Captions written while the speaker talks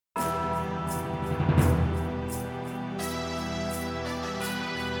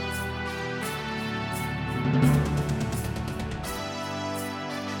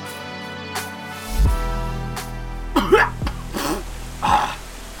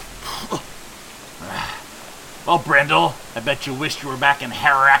Well, Brendel, I bet you wished you were back in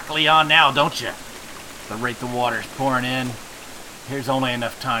Heraklion now, don't you? The rate the water's pouring in, here's only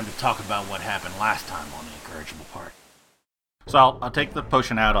enough time to talk about what happened last time on the incorrigible part. So I'll take the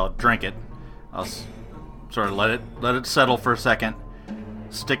potion out, I'll drink it. I'll sort of let it settle for a second,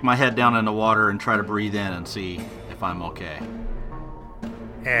 stick my head down in the water and try to breathe in and see if I'm okay.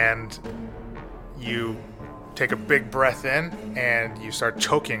 And you take a big breath in and you start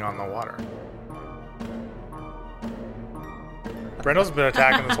choking on the water. Brendel's been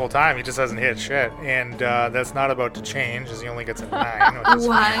attacking this whole time. He just hasn't hit shit. And that's not about to change as he only gets a 9.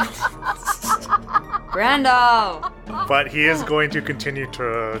 What? Brendel! But he is going to continue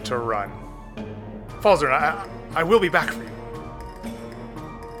to run. Falzern, I will be back for you.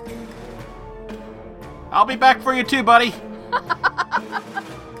 I'll be back for you too, buddy.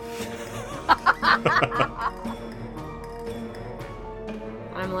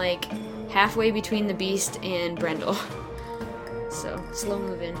 I'm like halfway between the beast and Brendel. So, slow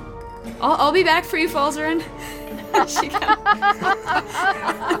moving. I'll be back for you, Falzarin.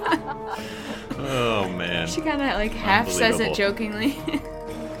 Oh, man. She kind of like half says it jokingly.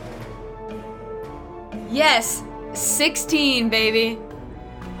 Yes! 16, baby!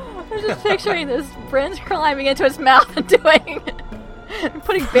 I'm just picturing this Bryn's climbing into his mouth and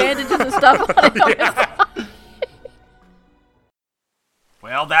putting bandages and stuff on it. Yeah.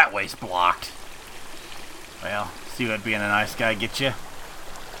 Well, that way's blocked. Well, see what being a nice guy gets you?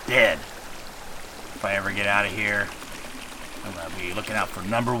 Dead. If I ever get out of here, I'm gonna be looking out for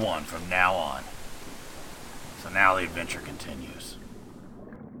number 1 from now on. So now the adventure continues.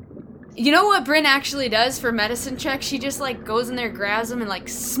 You know what Bryn actually does for medicine checks? She just like goes in there, grabs him, and like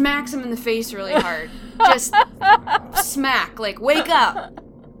smacks him in the face really hard. Just smack, like wake up.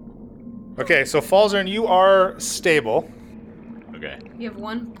 Okay, so Falzern, you are stable. Okay. You have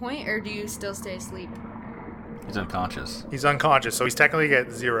 1 point, or do you still stay asleep? He's unconscious. He's unconscious, so he's technically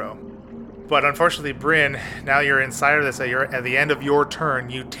at 0. But unfortunately, Bryn, now you're inside of this. At the end of your turn,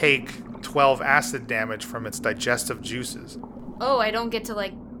 you take 12 acid damage from its digestive juices. Oh, I don't get to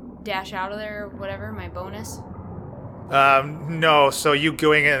like dash out of there or whatever, my bonus? No, so you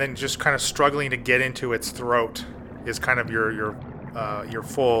going in and just kind of struggling to get into its throat is kind of your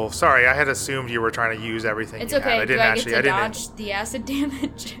full... Sorry, I had assumed you were trying to use everything It's you okay. had. I didn't Do I get to dodge the acid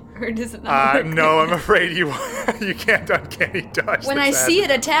damage? Or does it not work? No, I'm afraid you can't uncanny dodge. When I see it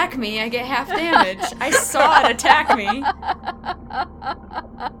attack me, I get half damage. I saw it attack me.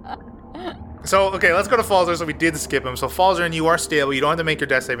 So, okay, let's go to Falzern. So we did skip him. So Falzern, you are stable. You don't have to make your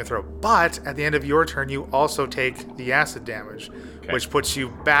death saving throw. But at the end of your turn, you also take the acid damage, which puts you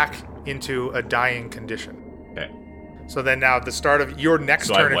back into a dying condition. Okay. So then now at the start of your next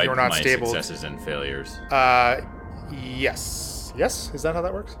turn, if you're not stable... successes and failures. Yes. Yes? Is that how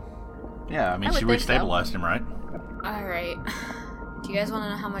that works? Yeah, I mean, I she would think so. restabilized him, right? Alright. Do you guys want to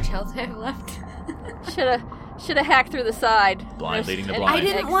know how much health I have left? Should have hacked through the side. Blind leading to And- blind. I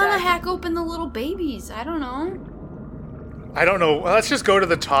didn't want to Exactly. hack open the little babies. I don't know. I don't know. Well, let's just go to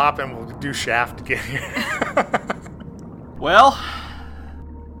the top and we'll do Shaft again here. Well,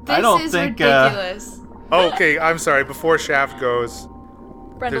 This I don't is think, ridiculous. Okay, I'm sorry. Before Shaft goes,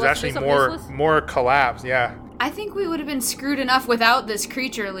 Brenda, there's let's do actually something more useless. more collapse. Yeah. I think we would have been screwed enough without this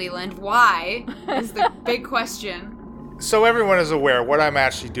creature, Leland. Why? Is the big question. So everyone is aware, what I'm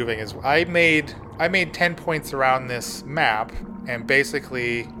actually doing is I made 10 points around this map, and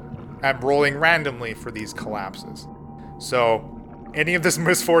basically I'm rolling randomly for these collapses. So any of this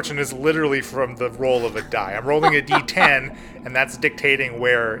misfortune is literally from the roll of a die. I'm rolling a d10, and that's dictating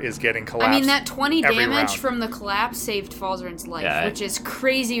where is getting collapsed. I mean, that 20 every damage round. from the collapse saved Falzarin's life, Yeah, which is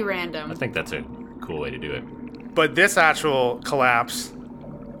crazy I random. think that's a cool way to do it. But this actual collapse,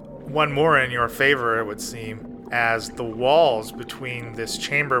 one more in your favor, it would seem, as the walls between this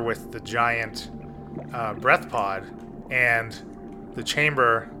chamber with the giant breath pod and the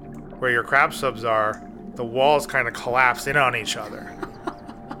chamber where your crab subs are, the walls kind of collapse in on each other.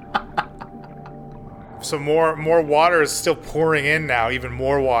 So more water is still pouring in now, even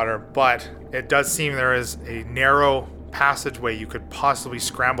more water, but it does seem there is a narrow passageway you could possibly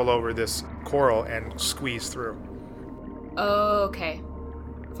scramble over this coral and squeeze through. Oh, okay.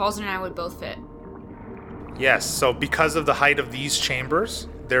 Falzarin and I would both fit. Yes, so because of the height of these chambers,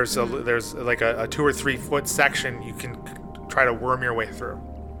 there's like a 2 or 3 foot section you can try to worm your way through.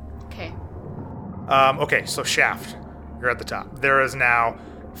 Okay. Okay, so Shaft, you're at the top. There is now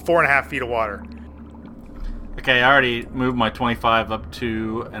 4.5 feet of water. Okay, I already moved my 25 up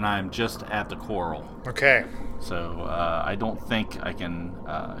to, and I'm just at the coral. Okay, So I don't think I can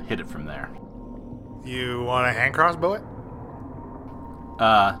hit it from there. you want to hand crossbow it?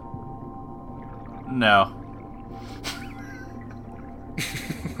 No.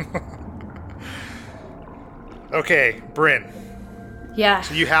 Okay, Bryn. Yeah,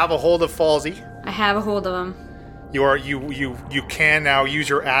 So you have a hold of Falsey. I have a hold of him. You can now use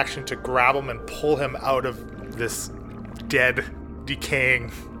your action to grab him and pull him out of this dead,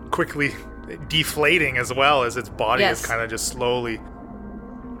 decaying, quickly deflating as well as its body is kind of just slowly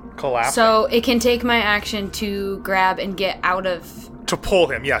collapsing. So it can take my action to grab and get out of... To pull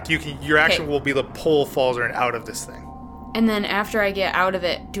him, yeah. Your action will be to pull Falzarin out of this thing. And then after I get out of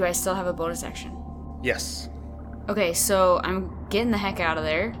it, do I still have a bonus action? Yes. Okay, so I'm getting the heck out of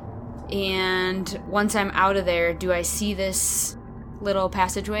there. And once I'm out of there, do I see this little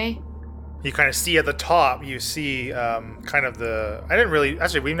passageway? You kind of see at the top, you see kind of the...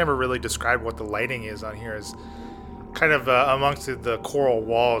 we've never really described what the lighting is on here. Is kind of amongst the coral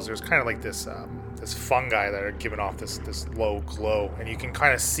walls, there's kind of like this fungi that are giving off this low glow. And you can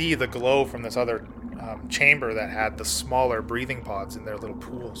kind of see the glow from this other chamber that had the smaller breathing pods in their little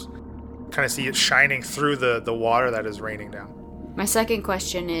pools. Kind of see it shining through the water that is raining down. My second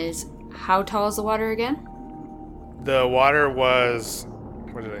question is, how tall is the water again? The water was...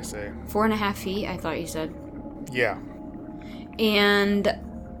 What did I say? 4.5 feet, I thought you said. Yeah. And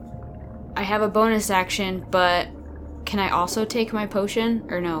I have a bonus action, but can I also take my potion?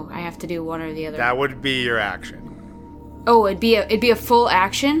 Or no, I have to do one or the other. That would be your action. Oh, it'd be a full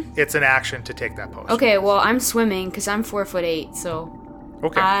action? It's an action to take that potion. Okay, well, I'm swimming because I'm 4'8", so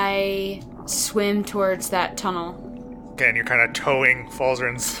okay. I swim towards that tunnel. Okay, and you're kind of towing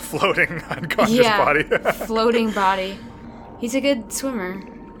Falzarin's floating unconscious body. Floating body. He's a good swimmer.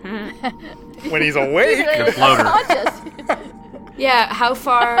 When he's awake. Good floater. Yeah, how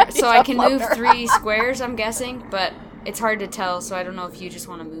far? So I can move 3 squares, I'm guessing, but it's hard to tell, so I don't know if you just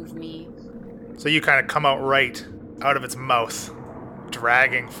want to move me. So you kind of come out right out of its mouth,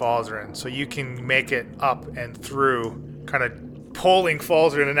 dragging Falzarin, so you can make it up and through, kind of pulling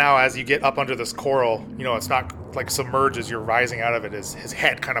Falzarin, and now as you get up under this coral, it's not like submerged as you're rising out of it, as his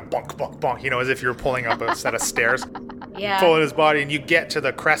head kind of bunk, as if you're pulling up a set of stairs. Yeah. Pulling his body, and you get to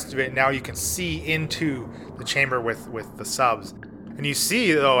the crest of it, and now you can see into the chamber with the subs. And you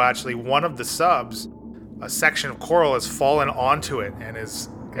see, though, actually, one of the subs, a section of coral has fallen onto it and is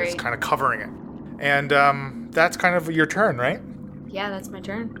kind of covering it. And that's kind of your turn, right? Yeah, that's my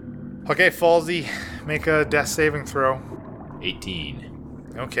turn. Okay, Falsey, make a death saving throw.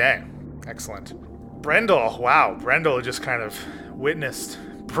 18. Okay, excellent. Brendel, wow, Brendel just kind of witnessed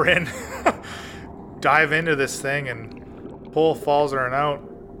Bryn dive into this thing and pull Falzarin out.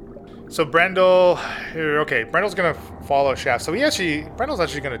 So Brendel's gonna follow Shaft. So Brendel's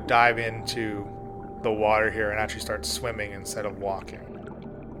actually gonna dive into the water here and actually start swimming instead of walking.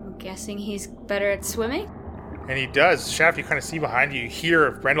 I'm guessing he's better at swimming? And he does. Shaft, you kind of see behind you,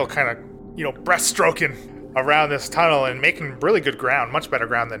 hear Brendel kind of, breaststroking around this tunnel and making really good ground, much better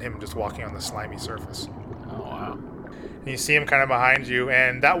ground than him just walking on the slimy surface. Oh, wow. And you see him kind of behind you,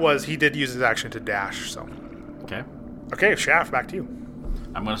 and he did use his action to dash, so. Okay. Okay, Shaft, back to you.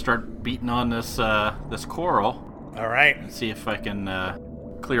 I'm going to start beating on this coral. All right. And see if I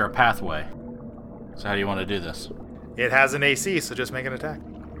can clear a pathway. So how do you want to do this? It has an AC, so just make an attack.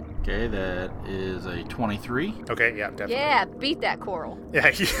 Okay, that is a 23. Okay, yeah, definitely. Yeah, beat that coral. Yeah.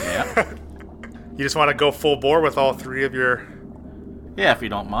 Yeah. You just want to go full bore with all 3 of your... Yeah, if you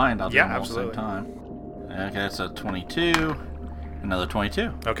don't mind, I'll do them all at the same absolutely. time. Okay, that's a 22. Another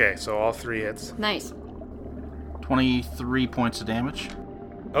 22. Okay, so all 3 hits. Nice. 23 points of damage.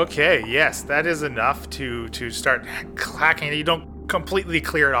 Okay, yes, that is enough to start clacking. You don't completely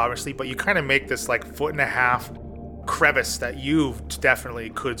clear it, obviously, but you kind of make this 1.5-foot crevice that you definitely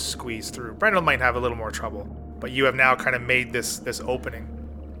could squeeze through. Brendel might have a little more trouble, but you have now kind of made this opening.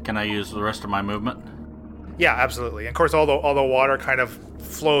 Can I use the rest of my movement? Yeah, absolutely. And of course, all the water kind of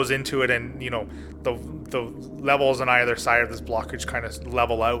flows into it, and the levels on either side of this blockage kind of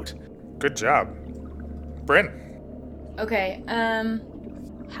level out. Good job, Bryn. Okay,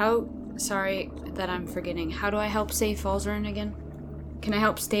 sorry that I'm forgetting. How do I help save Falzarin again? Can I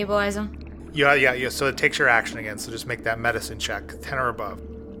help stabilize him? Yeah. So it takes your action again. So just make that medicine check, 10 or above.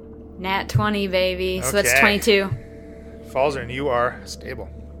 Nat 20, baby. So that's Okay. 22. Falzarin, you are stable.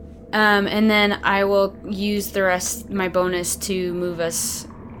 And then I will use the rest, my bonus, to move us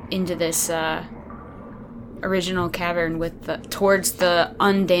into this original cavern towards the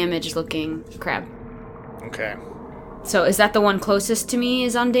undamaged looking crab. Okay. So is that the one closest to me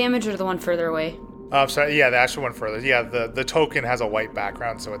is undamaged, or the one further away? Sorry, yeah, the actual one further. Yeah, the token has a white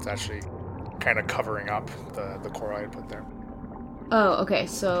background, so it's actually kind of covering up the coral I had put there. Oh, okay.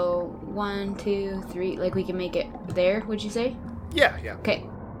 So 1, 2, 3. Like we can make it there, would you say? Yeah. Okay.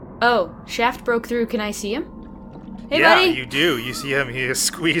 Oh, Shaft broke through. Can I see him? Hey, yeah, buddy. you do. You see him. He is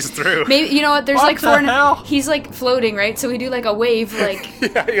squeezed through. Maybe you know what? There's What like the four. hell? He's like floating, right? So we do like a wave, like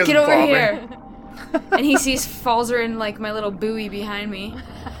Yeah, he is get over bobbing. here. And he sees Falzer in like my little buoy behind me.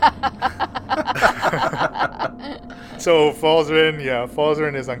 So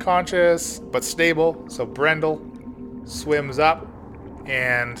Falzarin is unconscious but stable. So Brendel swims up,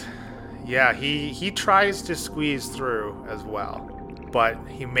 and yeah, he tries to squeeze through as well, but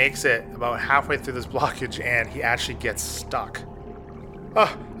he makes it about halfway through this blockage, and he actually gets stuck.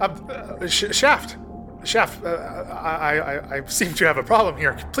 Shaft, I seem to have a problem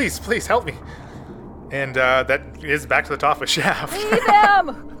here. Please help me. And that is back to the top of Shaft. Leave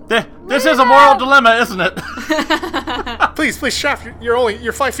him! This is a moral dilemma, isn't it? Please, Shaft,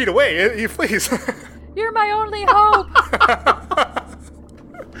 you're 5 feet away. Please. You're my only hope!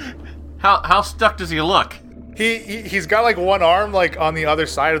 How stuck does he look? He's got like one arm like on the other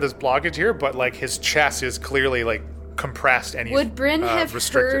side of this blockage here, but like his chest is clearly like compressed and he's Would Bryn have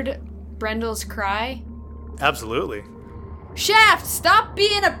restricted. heard Brendel's cry? Absolutely. Shaft, stop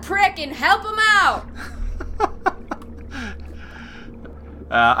being a prick and help him out!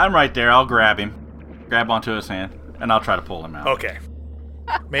 I'm right there. I'll grab him. Grab onto his hand, and I'll try to pull him out. Okay.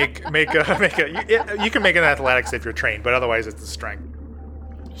 You can make an athletics if you're trained, but otherwise it's the strength.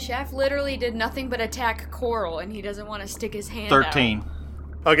 Shaft literally did nothing but attack Coral, and he doesn't want to stick his hand 13.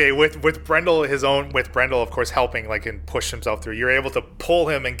 Okay, with Brendel of course helping like and push himself through, you're able to pull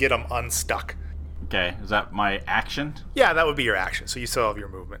him and get him unstuck. Okay, is that my action? Yeah, that would be your action. So you still have your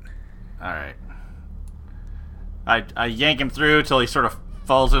movement. All right. I yank him through till he sort of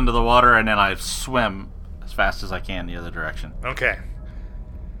falls into the water, and then I swim as fast as I can the other direction. Okay.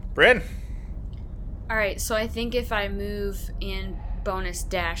 Bryn. Alright, so I think if I move and bonus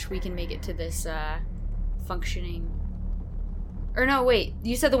dash, we can make it to this functioning... Or no, wait.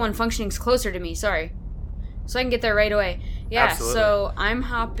 You said the one functioning's closer to me. Sorry. So I can get there right away. Yeah, Absolutely. So I'm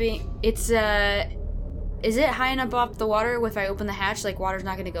hopping... It's, is it high enough off the water if I open the hatch, like water's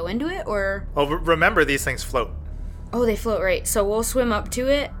not going to go into it, or... Oh, remember these things float. Oh, they float, right. So we'll swim up to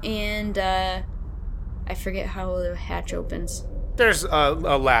it, and, I forget how the hatch opens. There's a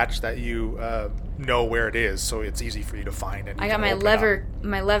latch that you know where it is, so it's easy for you to find. And you I got can my open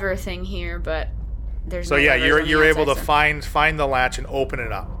it up. lever thing here, but there's So no yeah, levers on the you're able to outside, find the latch and open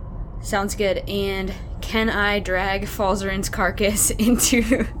it up. so. Sounds good. And can I drag Falzarin's carcass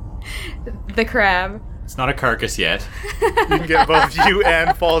into the crab? It's not a carcass yet. You can get both you and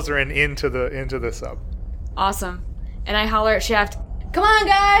Falzarin into the sub. Awesome. And I holler at Shaft, "Come on,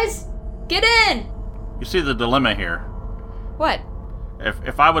 guys! Get in!" You see the dilemma here. What?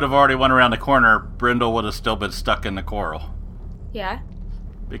 If I would have already went around the corner, Brindle would have still been stuck in the coral. Yeah?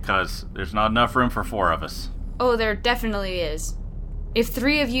 Because there's not enough room for 4 of us. Oh, there definitely is. If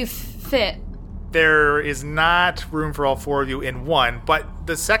 3 of you fit... There is not room for all 4 of you in one, but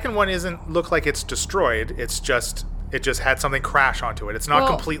the second one doesn't look like it's destroyed. It just had something crash onto it. It's not Well-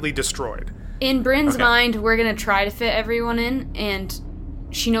 completely destroyed. In Bryn's Okay. mind, we're gonna try to fit everyone in, and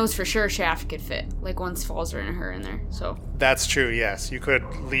she knows for sure Shaft could fit. Like, once Falzarin and her in there, so... That's true, yes. You could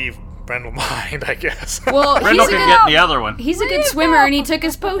leave Brendel behind, I guess. Well, Brindle can get the other one. He's a good swimmer, and he took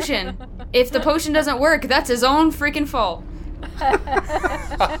his potion. If the potion doesn't work, that's his own freaking fault.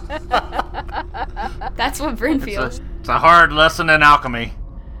 That's what Bryn feels. It's a hard lesson in alchemy.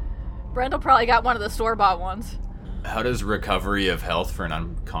 Brendel probably got one of the store-bought ones. How does recovery of health for an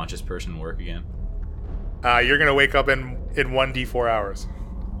unconscious person work again? You're going to wake up in 1d4 hours.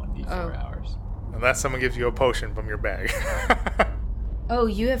 1d4 hours. Unless someone gives you a potion from your bag. Oh,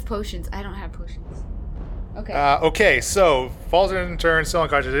 you have potions. I don't have potions. Okay. Okay, so Falzarin in turn, still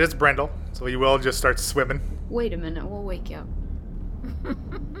unconscious. It is Brendel, so he will just start swimming. Wait a minute. We'll wake you up.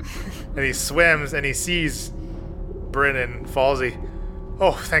 And he swims and he sees Bryn and Falsey.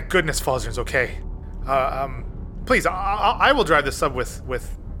 Oh, thank goodness Falzarin's okay. Please, I will drive the sub with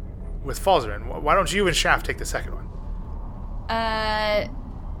Falzarin. Why don't you and Shaft take the second one?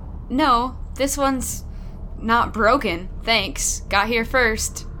 No. This one's not broken. Thanks. Got here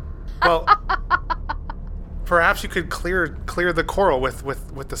first. Well, perhaps you could clear the coral with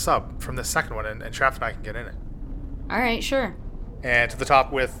the sub from the second one, and Shaft and I can get in it. All right, sure. And to the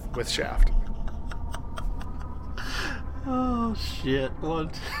top with Shaft. Oh, shit.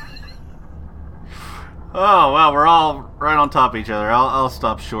 What? Oh, well, we're all right on top of each other. I'll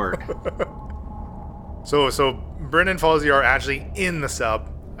stop short. So Bryn and Falsey are actually in the sub.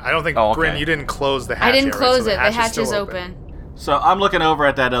 I don't think, Oh, okay. Bryn, you didn't close the hatch I didn't yet, right? close So it. The hatch still is open. So I'm looking over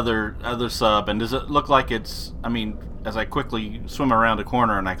at that other sub, and does it look like it's... I mean, as I quickly swim around a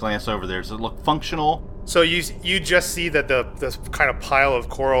corner and I glance over there, does it look functional? So you just see that this kind of pile of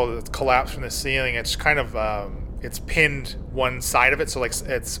coral that's collapsed from the ceiling, it's kind of it's pinned one side of it, so like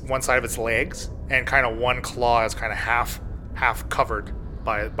it's one side of its legs, and kind of one claw is kind of half covered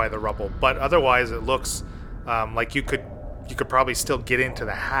by the rubble. But otherwise, it looks like you could probably still get into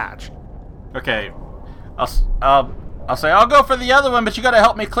the hatch. Okay, I'll say I'll go for the other one, but you gotta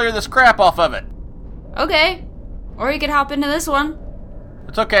help me clear this crap off of it. Okay. Or you could hop into this one.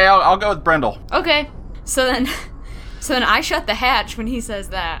 It's okay. I'll go with Brendel. Okay. So then I shut the hatch when he says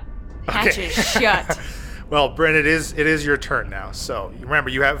that. Hatch is shut. Well, Bryn, it is your turn now. So remember,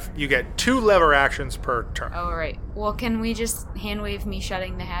 you get 2 lever actions per turn. Oh, right. Well, can we just hand wave me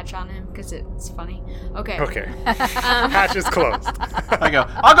shutting the hatch on him? Because it's funny. Okay. Okay. Hatch is closed.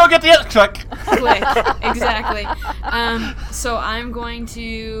 I'll go get the other truck. Click. Exactly. So I'm going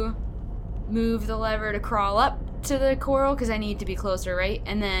to move the lever to crawl up to the coral because I need to be closer, right?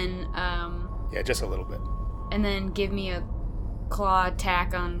 And then Yeah, just a little bit. and then give me a claw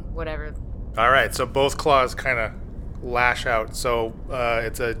attack on whatever. All right, so both claws kind of lash out. So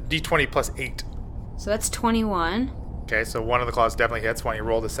it's a d20 plus 8. So that's 21. Okay, so one of the claws definitely hits. Why don't you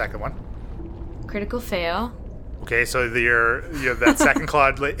roll the second one? Critical fail. Okay, so that second claw,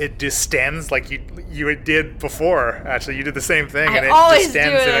 it distends like you did before. Actually, you did the same thing, and it always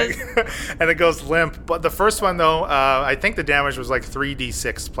distends do and it goes limp. But the first one, though, I think the damage was like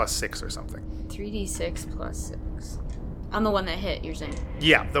 3d6 plus 6 or something. 3d6 plus 6. On the one that hit, you're saying?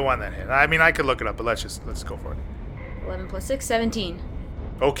 Yeah, the one that hit. I mean, I could look it up, but let's go for it. 11 plus 6, 17.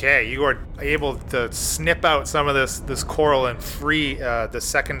 Okay, you are able to snip out some of this coral and free the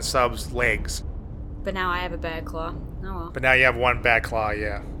second sub's legs. But now I have a bad claw. Oh well. But now you have one bad claw,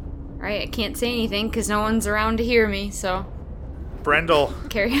 yeah. Alright, I can't say anything because no one's around to hear me, so Brendel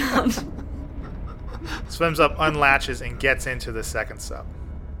carry on. swims up, unlatches, and gets into the second sub.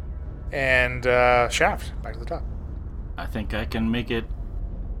 And Shaft, back to the top. I think I can make it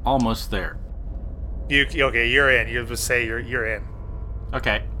almost there. Okay, you're in. You just say you're in.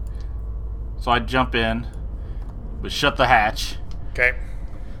 Okay. So I jump in, we shut the hatch, Okay.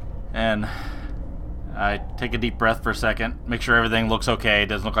 and I take a deep breath for a second, make sure everything looks okay. It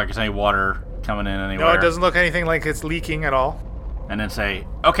doesn't look like there's any water coming in anywhere. No, it doesn't look anything like it's leaking at all. And then say,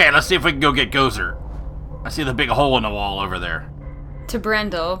 okay, let's see if we can go get Gozer. I see the big hole in the wall over there. To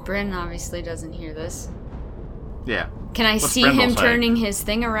Brendel. Bryn obviously doesn't hear this. Yeah. Can I What's see Brendel him say? turning his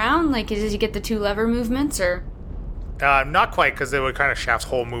thing around? Like, does he get the 2 lever movements, or? Not quite, because it would kind of Shaft's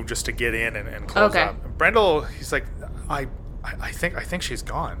whole move just to get in and close Okay. up. Brendel, he's like, I think she's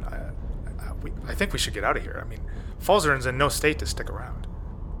gone. I think we should get out of here. I mean, Falzarin's in no state to stick around.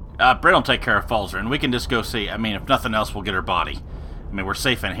 Bryn will take care of Falzarin. We can just go see. I mean, if nothing else, we'll get her body. I mean, we're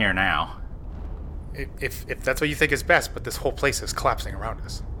safe in here now. If that's what you think is best, but this whole place is collapsing around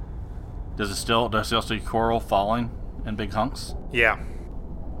us. Does it still see coral falling in big hunks? Yeah.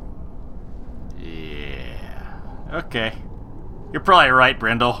 Yeah. Okay. You're probably right,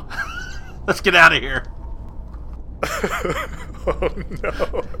 Brendel. Let's get out of here. Oh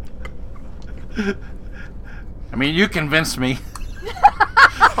no. I mean, you convinced me. if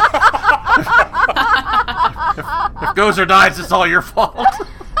Gozer dies, it's all your fault.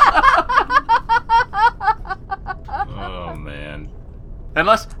 Oh man.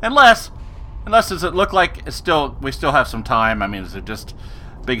 Unless does it look like we still have some time? I mean, is it just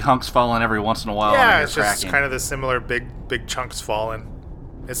big hunks falling every once in a while? Yeah, and it's they're just cracking? kind of the similar big chunks falling.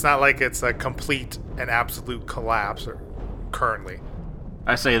 It's not like it's a complete and absolute collapse currently.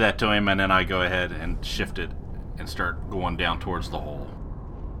 I say that to him, and then I go ahead and shift it and start going down towards the hole.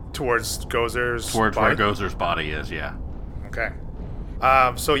 Towards Gozer's Towards body? where Gozer's body is, yeah. Okay.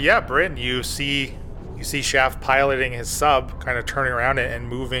 So yeah, Bryn, you see Shaft piloting his sub, kind of turning around and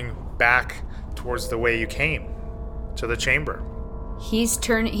moving back towards the way you came, to the chamber.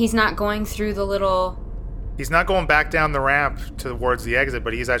 He's not going through the little... He's not going back down the ramp towards the exit,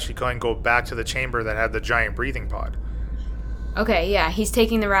 but he's actually going to go back to the chamber that had the giant breathing pod. Okay, yeah, he's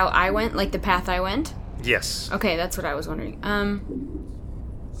taking the route I went, like the path I went? Yes. Okay, that's what I was wondering.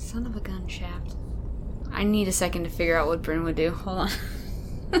 Son of a gun, Shaft. I need a second to figure out what Bryn would do. Hold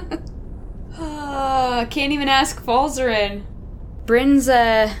on. Can't even ask Falzarin. Bryn's,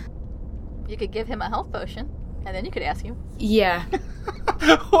 You could give him a health potion, and then you could ask him. yeah.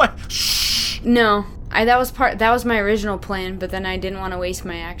 What? Shh. No. That was my original plan, but then I didn't want to waste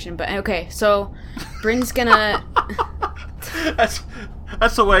my action. But okay, so Bryn's gonna...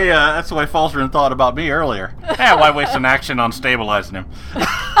 That's the way Falzarin thought about me earlier. Why waste an action on stabilizing him?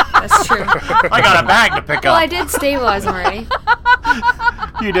 That's true. I got a bag to pick Well, up. I did stabilize him already.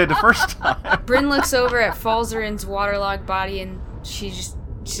 You did the first time. Bryn looks over at Falzarin's waterlogged body, and she's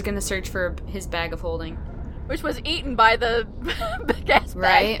gonna search for his bag of holding. which was eaten by the gas bag.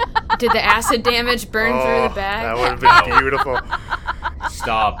 Right? Did the acid damage burn through the bag? That would have been beautiful.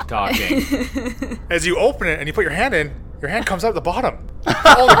 Stop talking. As you open it and you put your hand in, your hand comes out the bottom.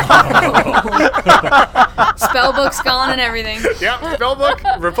 All the Spellbook's gone and everything. Yeah,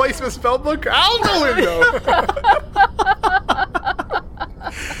 spellbook, replacement spellbook, out the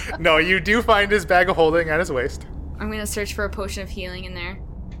window. No, you do find his bag of holding at his waist. I'm gonna search for a potion of healing in there.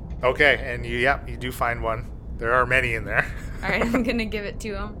 Okay, and you do find one. There are many in there. Alright, I'm gonna give it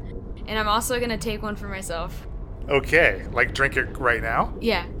to him. And I'm also gonna take one for myself. Okay, like drink it right now?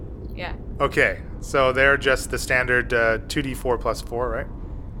 Yeah. Okay, so they're just the standard 2d4 plus 4, right?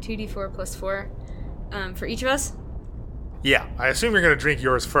 2d4 plus 4. For each of us? Yeah, I assume you're going to drink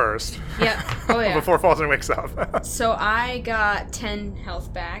yours first. Yeah. Oh, yeah. Before Falzern wakes up. So I got 10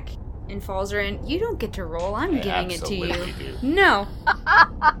 health back. And Falzern, you don't get to roll. I'm giving it to you. Do. No.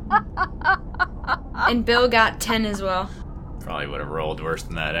 And Bill got 10 as well. Probably would have rolled worse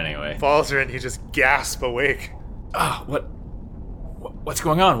than that anyway. Falzern, you just gasp awake. Ah, what's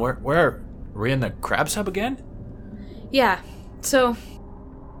going on? Where are we in the crab sub again? Yeah. So,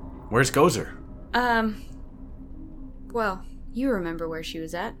 Where's Gozer? well, you remember where she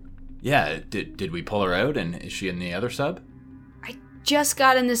was at. Yeah, did we pull her out, and is she in the other sub? I just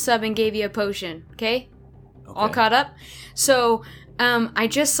got in the sub and gave you a potion, okay? Okay. All caught up? So, I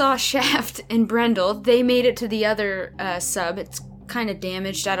just saw Shaft and Brendel. They made it to the other sub. It's kind of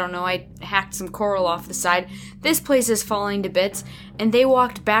damaged. I don't know. I hacked some coral off the side. This place is falling to bits. And they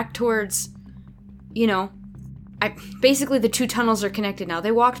walked back towards, basically the two tunnels are connected now.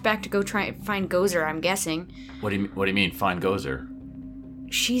 They walked back to go try and find Gozer, I'm guessing. What do you mean, find Gozer?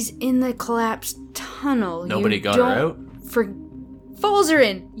 She's in the collapsed tunnel. Nobody got her out?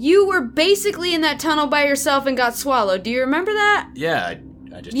 Falzarin, you were basically in that tunnel by yourself and got swallowed. Do you remember that? Yeah,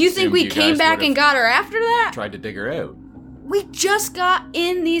 I just You think assumed we you came guys back would've and got her after that? tried to dig her out. We just got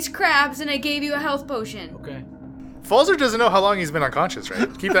in these crabs and I gave you a health potion. Okay. Falzer doesn't know how long he's been unconscious, right?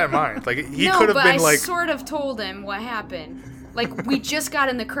 Keep that in mind. Like, he could have been I sort of told him what happened. Like, we just got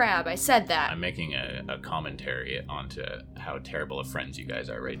in the crab. I said that. I'm making a commentary onto how terrible of friends you guys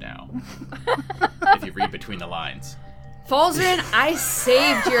are right now. If you read between the lines. Falzarin, I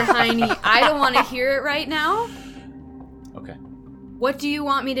saved your hiney. I don't want to hear it right now. Okay. What do you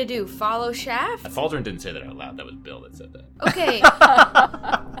want me to do? Follow Shaft? Falzarin didn't say that out loud. That was Bill that said that. Okay.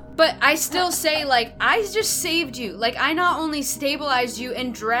 But I still say, I just saved you. I not only stabilized you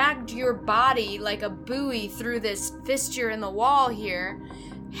and dragged your body like a buoy through this fissure in the wall here,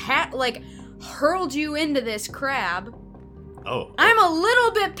 hurled you into this crab. Oh. I'm a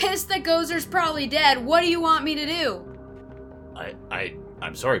little bit pissed that Gozer's probably dead. What do you want me to do?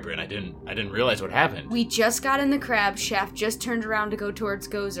 I'm sorry, Bryn. I didn't realize what happened. We just got in the crab. Shaft just turned around to go towards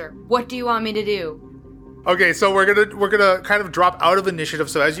Gozer. What do you want me to do? Okay, so we're gonna kind of drop out of initiative.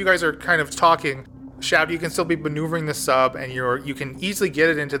 So as you guys are kind of talking, Shaft, you can still be maneuvering the sub, and you can easily get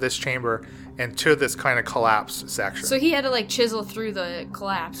it into this chamber and to this kind of collapse section. So he had to chisel through the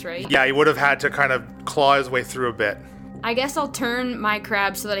collapse, right? Yeah, he would have had to kind of claw his way through a bit. I guess I'll turn my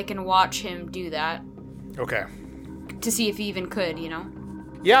crab so that I can watch him do that. Okay. To see if he even could,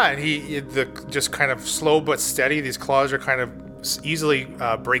 Yeah, and just kind of slow but steady. These claws are kind of easily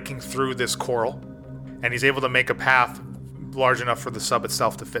breaking through this coral, and he's able to make a path large enough for the sub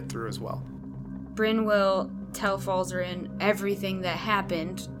itself to fit through as well. Bryn will tell Falzarin everything that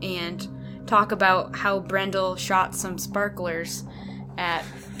happened and talk about how Brendel shot some sparklers at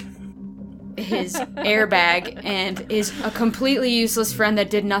his airbag and is a completely useless friend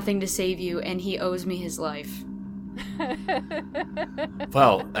that did nothing to save you, and he owes me his life.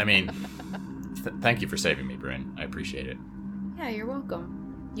 Well, I mean, thank you for saving me, Bryn. I appreciate it. Yeah, you're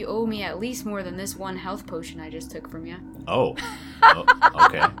welcome. You owe me at least more than this one health potion I just took from you. Oh.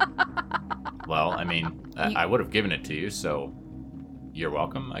 Okay. Well, I mean, I would have given it to you, so you're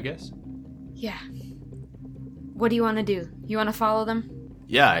welcome, I guess. Yeah. What do you want to do? You want to follow them?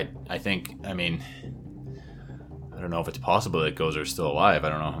 Yeah, I think, I mean, I don't know if it's possible that Gozer's still alive. I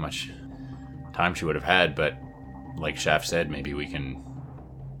don't know how much time she would have had, but like Shaft said, maybe we can...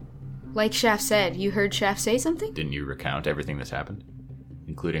 Like Shaft said, you heard Shaft say something? Didn't you recount everything that's happened?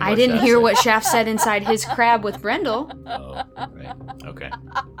 Including I what didn't Shaft hear said? what Shaft said inside his crab with Brendel. Oh, right. Okay.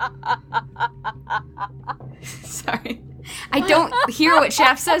 Sorry. I don't hear what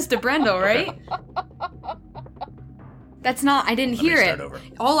Shaft says to Brendel, right? That's not, I didn't Let me hear start it. over.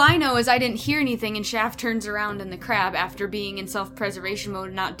 All I know is I didn't hear anything, and Shaft turns around in the crab after being in self-preservation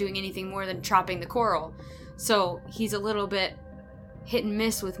mode, not doing anything more than chopping the coral. So he's a little bit hit and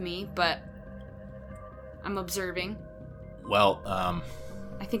miss with me, but I'm observing. Well,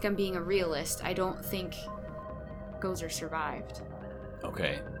 I think I'm being a realist. I don't think Gozer survived.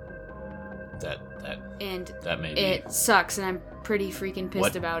 Okay. And that may be. it sucks, and I'm pretty freaking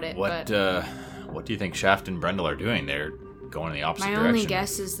pissed about it. What do you think Shaft and Brendel are doing? They're going in the opposite my direction. only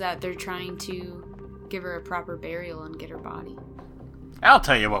guess is that they're trying to give her a proper burial and get her body. I'll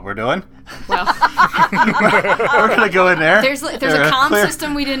tell you what we're doing. Well, We're gonna go in there. there's a comm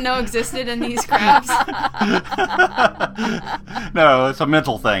system we didn't know existed in these crabs. No, it's a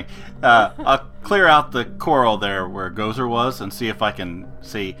mental thing. I'll clear out the coral there where Gozer was and see if I can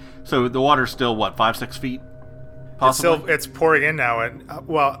see. So the water's still, what, 5-6 feet? Possibly? It's pouring in now. And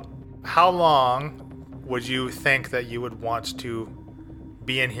well, how long would you think that you would want to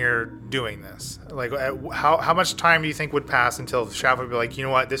be in here doing this? Like, how much time do you think would pass until Shaft would be like, you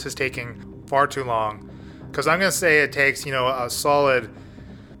know what, this is taking far too long? Because I'm going to say it takes, a solid,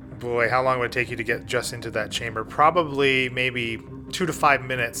 boy, how long would it take you to get just into that chamber? Probably maybe 2 to 5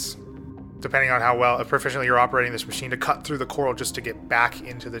 minutes, depending on how well proficiently you're operating this machine, to cut through the coral just to get back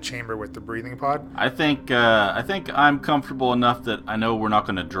into the chamber with the breathing pod. I think I'm comfortable enough that I know we're not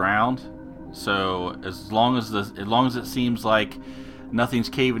going to drown. So as long as it seems like nothing's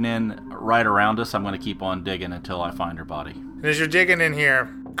caving in right around us, I'm going to keep on digging until I find her body. And as you're digging in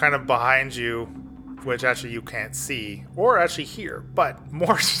here, kind of behind you, which actually you can't see or actually hear, but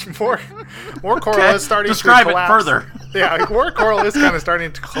more coral is starting Describe to collapse. it further. Yeah, more coral is kind of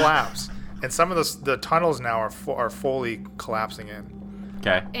starting to collapse, and some of the tunnels now are fully collapsing in.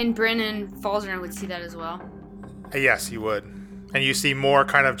 Okay. And Bryn and Falzarin would see that as well. Yes, you would. And you see more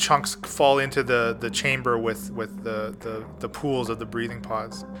kind of chunks fall into the chamber with the pools of the breathing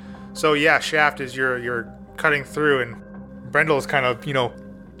pods. So yeah, Shaft, as you're cutting through, and Brendel is kind of,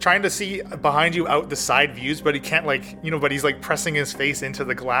 trying to see behind you out the side views, but he can't but he's like pressing his face into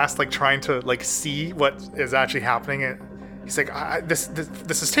the glass, like trying to like see what is actually happening. And he's like, this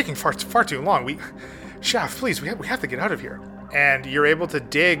is taking far too long. Shaft, please, we have to get out of here. And you're able to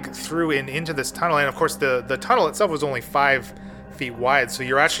dig through and into this tunnel. And of course the tunnel itself was only 5 feet wide, so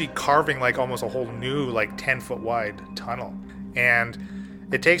you're actually carving like almost a whole new like 10-foot wide tunnel, and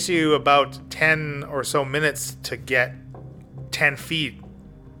it takes you about 10 or so minutes to get 10 feet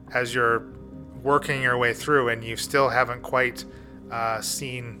as you're working your way through, and you still haven't quite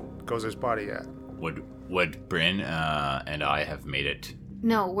seen Gozer's body yet. Would Bryn and I have made it?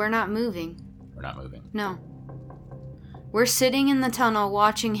 No, we're not moving. We're not moving. No. We're sitting in the tunnel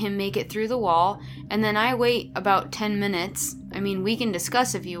watching him make it through the wall, and then I wait about 10 minutes. I mean, we can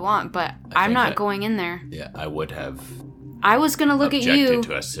discuss if you want, but I'm not going in there. Yeah, I would have I was going to look at you. objected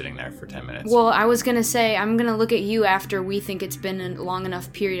to us sitting there for 10 minutes. Well, I was going to say, I'm going to look at you after we think it's been a long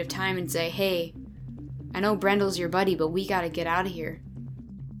enough period of time and say, hey, I know Brendel's your buddy, but we got to get out of here.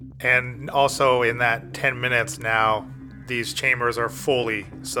 And also in that 10 minutes now, these chambers are fully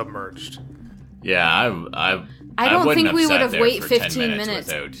submerged. Yeah, I don't wouldn't think we would have sat there waited for 15 10 minutes.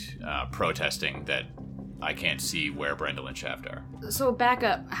 without protesting that I can't see where Brendel and Shaft are. So back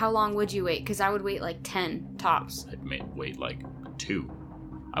up. How long would you wait? Because I would wait like 10 tops. I'd wait like 2.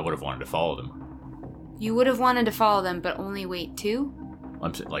 I would have wanted to follow them. You would have wanted to follow them, but only wait 2?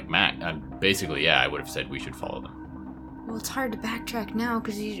 I'm like Matt. Basically, yeah, I would have said we should follow them. Well, it's hard to backtrack now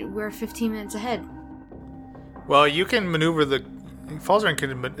because we're 15 minutes ahead. Well, you can maneuver Falzarin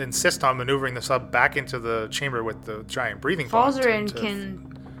can insist on maneuvering the sub back into the chamber with the giant breathing pod. Falzarin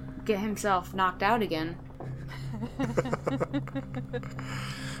can get himself knocked out again.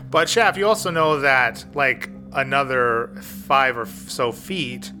 But Shaft, you also know that like another 5 or so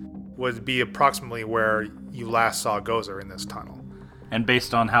feet would be approximately where you last saw Gozer in this tunnel. And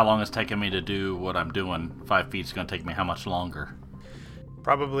based on how long it's taken me to do what I'm doing, 5 feet's going to take me how much longer?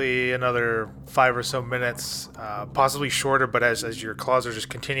 Probably another 5 or so minutes, possibly shorter, but as your claws are just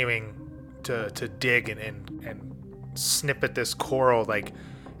continuing to dig and snip at this coral, like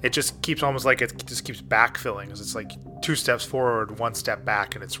it just keeps almost like it just keeps backfilling. It's like 2 steps forward, 1 step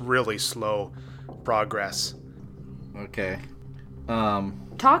back, and it's really slow progress. Okay.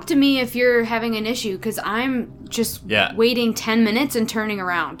 Talk to me if you're having an issue, because I'm just waiting 10 minutes and turning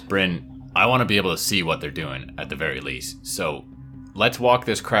around. Bryn, I want to be able to see what they're doing at the very least. So let's walk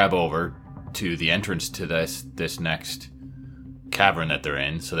this crab over to the entrance to this next cavern that they're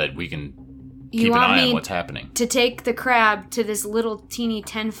in so that we can keep an eye on what's happening. To take the crab to this little teeny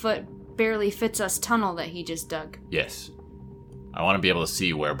 10-foot barely fits us tunnel that he just dug. Yes. I want to be able to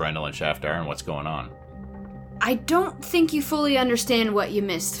see where Brendel and Shaft are and what's going on. I don't think you fully understand what you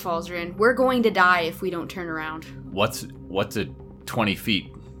missed, Falzarin. We're going to die if we don't turn around. What's a 20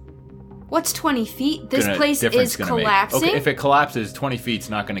 feet? What's 20 feet? This place is collapsing. Okay, if it collapses, 20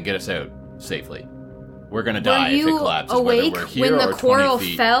 feet's not going to get us out safely. We're going to die if it collapses. Were you awake whether we're here when or the coral 20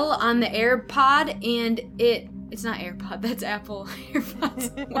 feet. fell on the air pod and it It's not AirPod, that's Apple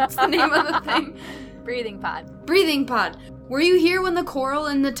AirPods. What's the name of the thing? Breathing pod. Breathing pod. Were you here when the coral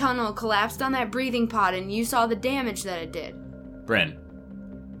in the tunnel collapsed on that breathing pod and you saw the damage that it did? Bryn,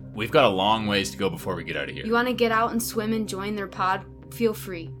 we've got a long ways to go before we get out of here. You want to get out and swim and join their pod? Feel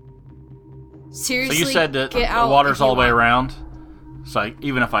free. Seriously, So you said that get the out water's if you all the way want. around? So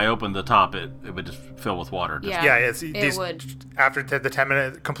even if I opened the top, it would just fill with water. Yeah, Yeah, it's it these, would. after the 10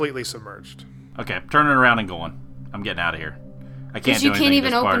 minutes, completely submerged. Okay, turning around and going. I'm getting out of here. I can't Because do you anything can't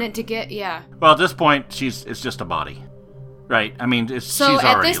even this open part. it to get, yeah. Well, at this point, it's just a body. Right? I mean, So she's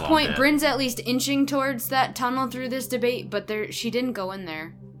at already this long point, dead. Bryn's at least inching towards that tunnel through this debate, but she didn't go in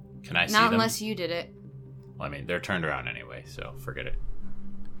there. Can I see Not them? unless you did it. Well, I mean, they're turned around anyway, so forget it.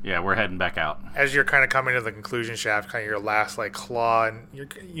 Yeah, we're heading back out. As you're kind of coming to the conclusion shaft, kind of your last like claw, and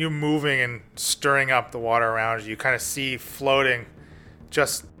you're moving and stirring up the water around you, you kind of see floating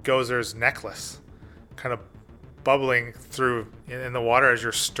just Gozer's necklace, kind of bubbling through in the water as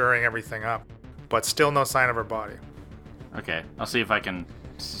you're stirring everything up, but still no sign of her body. Okay, I'll see if I can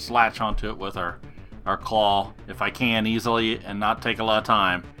latch onto it with our claw, if I can easily and not take a lot of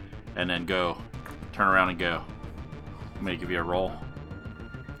time, and then go, turn around and go. I'm gonna give you a roll.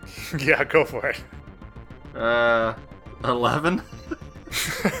 Yeah, go for it. 11?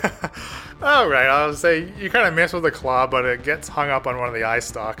 All right, I'll say you kind of miss with the claw, but it gets hung up on one of the eye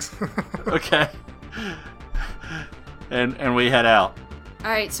stalks. Okay. And we head out.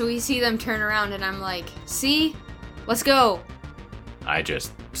 Alright, so we see them turn around, and I'm like, see? Let's go. I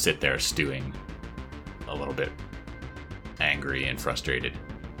just sit there stewing, a little bit angry and frustrated.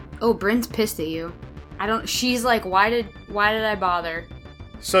 Oh, Bryn's pissed at you. She's like, why did I bother?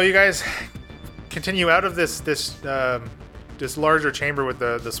 So you guys continue out of this larger chamber with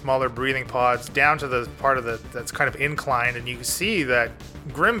the smaller breathing pods down to the part of that's kind of inclined, and you can see that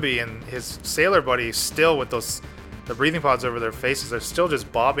Grimby and his sailor buddy still with the breathing pods over their faces. They're still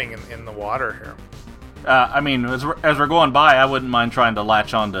just bobbing in the water here. I mean, as we're going by, I wouldn't mind trying to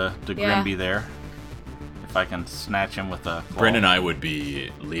latch on to Yeah. Grimby there. If I can snatch him with a claw. Bryn and I would be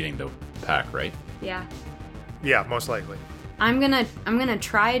leading the pack, right? Yeah. Yeah, most likely. I'm gonna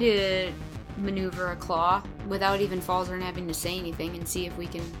try to maneuver a claw without even Falzern having to say anything and see if we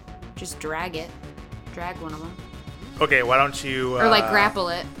can just drag one of them. Okay, why don't you Or like grapple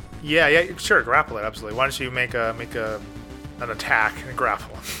it. Yeah, sure, grapple it, absolutely. Why don't you make an attack and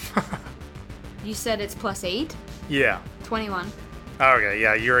grapple him? You said it's +8? Yeah. 21. Okay,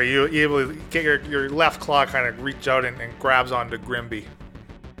 yeah, you're able to get your left claw kind of reach out and grabs onto Grimby.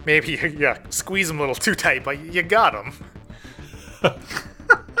 Maybe, yeah, squeeze him a little too tight, but you got him.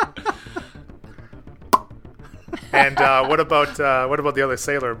 And what about the other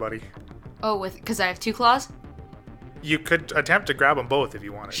sailor, buddy? Oh, because I have 2 claws? You could attempt to grab them both if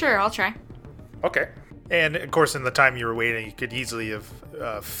you wanted. Sure, I'll try. Okay. And of course, in the time you were waiting, you could easily have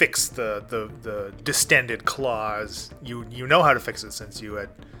fixed the distended claws. You know how to fix it since you've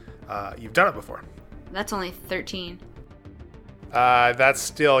done it before. That's only 13. That's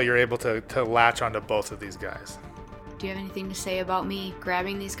still, you're able to latch onto both of these guys. Do you have anything to say about me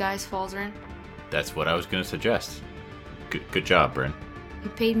grabbing these guys, Falzern? That's what I was going to suggest. Good job, Bryn. He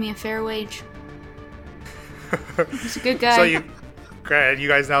paid me a fair wage. He's a good guy. So you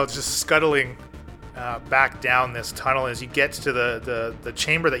guys now just scuttling back down this tunnel. As you get to the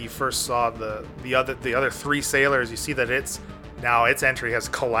chamber that you first saw, the other 3 sailors, you see that its entry has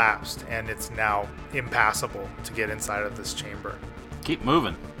collapsed and it's now impassable to get inside of this chamber. Keep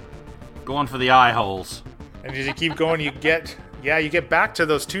moving. Going for the eye holes. And as you keep going, you get back to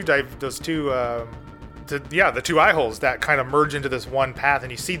the 2 eye holes that kind of merge into this one path,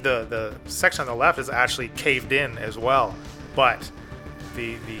 and you see the section on the left is actually caved in as well, but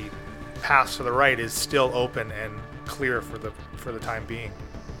the path to the right is still open and clear for the time being.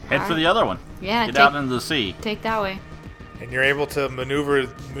 Head for the other one. Yeah, Get out into the sea. Take that way. And you're able to maneuver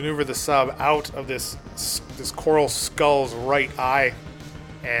the sub out of this coral skull's right eye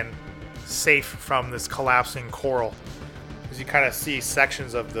and safe from this collapsing coral. As you kind of see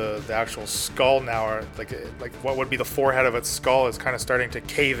sections of the actual skull now are like what would be the forehead of its skull is kind of starting to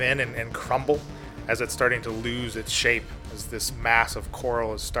cave in and crumble as it's starting to lose its shape as this mass of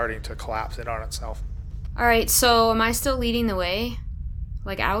coral is starting to collapse in on itself. Alright, so am I still leading the way?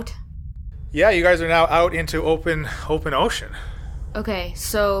 Like out? Yeah, you guys are now out into open ocean. Okay,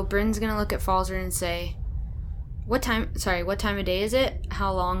 so Bryn's gonna look at Falzern and say, what time of day is it?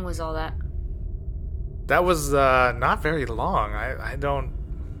 How long was all that? That was not very long. I don't.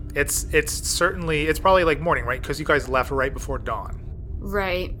 It's probably like morning, right? Because you guys left right before dawn.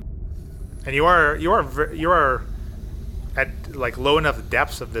 Right. And you are at like low enough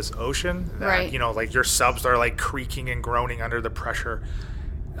depths of this ocean that Right. you know, like your subs are like creaking and groaning under the pressure.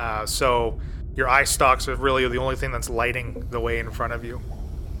 So your eye stalks are really the only thing that's lighting the way in front of you.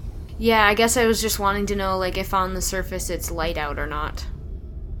 Yeah, I guess I was just wanting to know, like, if on the surface it's light out or not.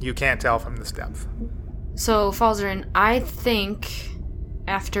 You can't tell from this depth. So, Falzarin, I think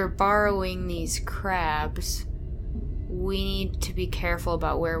after borrowing these crabs, we need to be careful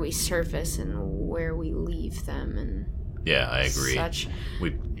about where we surface and where we leave them and Yeah, I agree. such.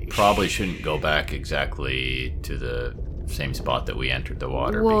 We probably shouldn't go back exactly to the same spot that we entered the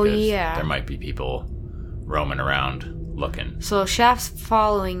water Well, because yeah. there might be people roaming around looking. So Shaft's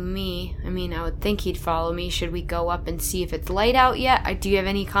following me. I mean, I would think he'd follow me. Should we go up and see if it's light out yet? Do you have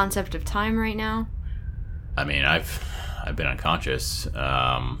any concept of time right now? I mean, I've been unconscious.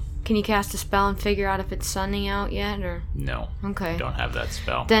 Can you cast a spell and figure out if it's sunning out yet, or? No. Okay. Don't have that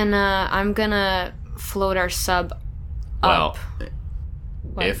spell. Then I'm gonna float our sub Well, up.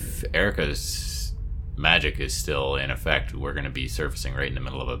 What? if Erica's magic is still in effect, we're going to be surfacing right in the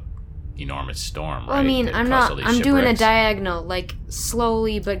middle of a enormous storm, Well, right? I mean, that I'm caused not. all these I'm doing a shipwrecks. diagonal, like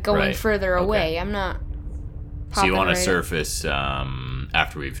slowly but going Right. further Okay. away. I'm not. So you popping want to right surface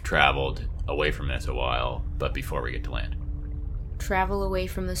after we've traveled away from this a while, but before we get to land. Travel away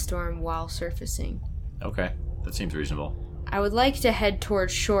from the storm while surfacing. Okay, that seems reasonable. I would like to head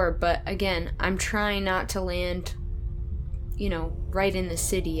towards shore, but again, I'm trying not to land, right in the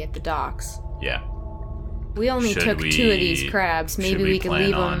city at the docks. Yeah. We only Should took we- 2 of these crabs. should Maybe we could plan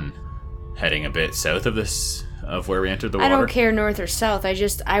leave on them. heading a bit south of where we entered the I water? don't care north or south.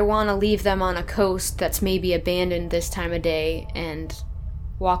 I want to leave them on a coast that's maybe abandoned this time of day and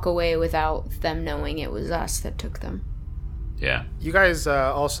walk away without them knowing it was us that took them. Yeah. You guys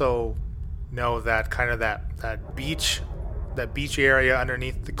also know that kind of that beach area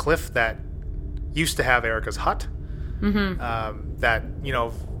underneath the cliff that used to have Erica's hut. Mm-hmm. That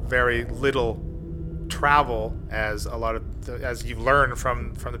very little travel, as a lot of as you've learned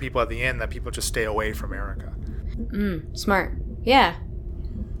from the people at the inn, that people just stay away from Erica. Smart. Yeah.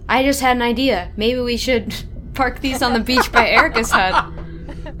 I just had an idea. Maybe we should park these on the beach by Erica's hut.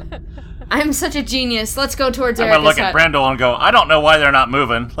 I'm such a genius. Let's go towards I'm Erica's gonna look hut. at Brendel and go, I don't know why they're not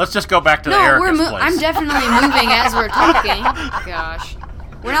moving. Let's just go back to the No, Erica's place. I'm definitely moving as we're talking. Gosh.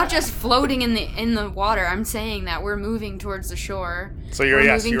 We're not just floating in the water. I'm saying that we're moving towards the shore. So We're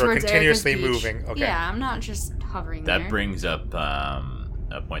moving you are towards continuously Erica's beach. moving. Okay. Yeah, I'm not just hovering That there. brings up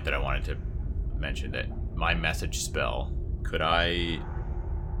a point that I wanted to mention, that my message spell, I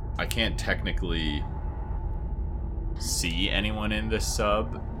can't technically see anyone in this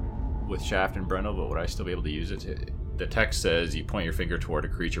sub with Shaft and Brendel, but would I still be able to use it? The text says you point your finger toward a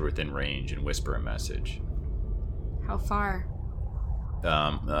creature within range and whisper a message. How far?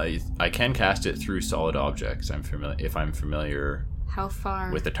 I can cast it through solid objects. If I'm familiar How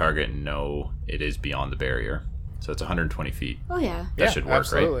far? with the target and know it is beyond the barrier. So it's 120 feet. Oh, yeah. That should work,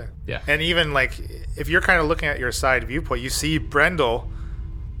 absolutely. right? Yeah. And even like if you're kind of looking at your side viewpoint, you see Brendel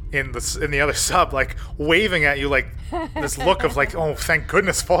in the other sub, like waving at you, like this look of like, oh, thank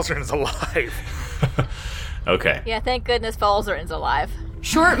goodness Falzarin's alive. Okay. Yeah, thank goodness Falzarin's alive.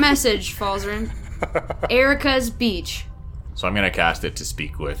 Short message, Falzarin. Erica's beach. So I'm gonna cast it to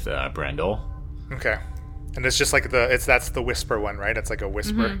speak with Brendel. Okay. And it's just like that's the whisper one, right? It's like a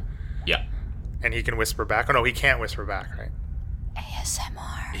whisper. Yeah. And he can whisper back. Oh no, he can't whisper back, right?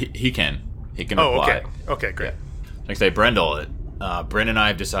 ASMR. He can. He can Oh, reply. okay. Okay, great. So I can say, Brendel, Bryn and I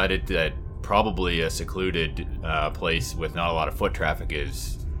have decided that probably a secluded place with not a lot of foot traffic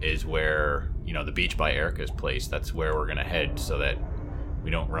is where, the beach by Erica's place. That's where we're gonna head, so that we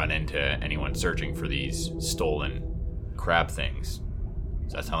don't run into anyone searching for these stolen crab things.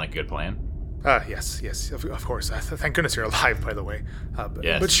 Does that sound like a good plan? Yes, of course. Thank goodness you're alive, by the way.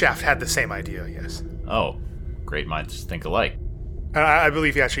 Yes. But Shaft had the same idea, yes. Oh, great minds think alike. And I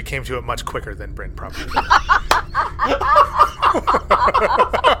believe he actually came to it much quicker than Bryn probably did.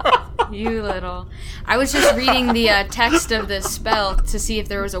 You little. I was just reading the text of this spell to see if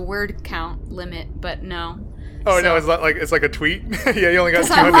there was a word count limit, but no. Oh, So- no, it's like a tweet? Yeah, you only got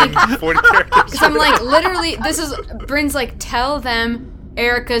 'Cause I'm like- 240 characters. Because I'm like, literally, Bryn's like, tell them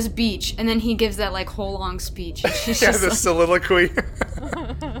Erica's beach, and then he gives that like whole long speech. And she's Yeah, just the like, soliloquy.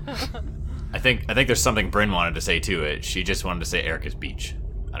 I think there's something Bryn wanted to say to it. She just wanted to say Erica's beach.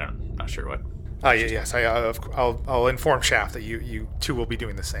 I'm not sure what. Yes, I'll inform Shaft that you two will be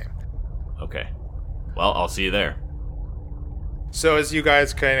doing the same. Okay. Well, I'll see you there. So as you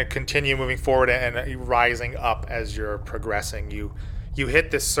guys kind of continue moving forward and rising up as you're progressing, you hit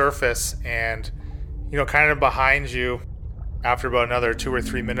this surface, and kind of behind you After about another 2 or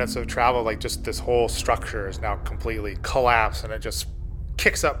 3 minutes of travel, like just this whole structure is now completely collapsed, and it just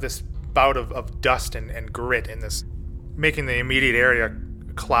kicks up this bout of dust and grit in this, making the immediate area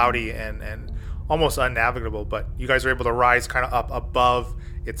cloudy and almost unnavigable. But you guys are able to rise kind of up above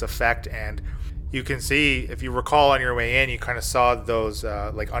its effect, and you can see, if you recall on your way in, you kind of saw those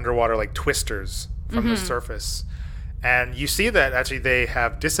like underwater like twisters from the surface. And you see that actually they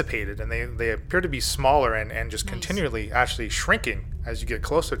have dissipated, and they appear to be smaller and just continually actually shrinking as you get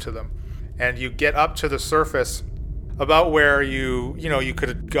closer to them. And you get up to the surface about where you could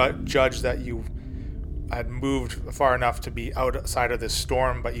have judged that you had moved far enough to be outside of this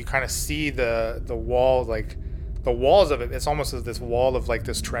storm, but you kind of see the wall, like the walls of it. It's almost as this wall of like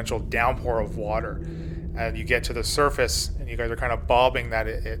this torrential downpour of water. And you get to the surface, and you guys are kind of bobbing that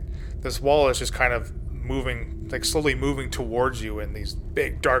this wall is just kind of moving, like slowly moving towards you in these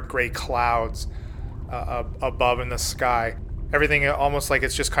big dark gray clouds above in the sky. Everything almost like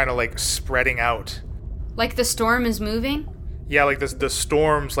it's just kind of like spreading out. Like the storm is moving? Yeah, like the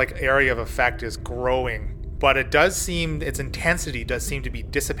storm's like area of effect is growing, but its intensity does seem to be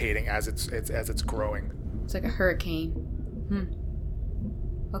dissipating as it's growing. It's like a hurricane.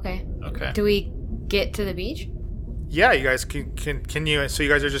 Okay. Okay. Do we get to the beach? Yeah, you guys can continue. So you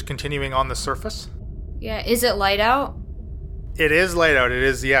guys are just continuing on the surface? Yeah. Is it light out? It is light out. It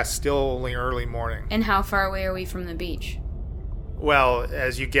is, yes, still only early morning. And how far away are we from the beach? Well,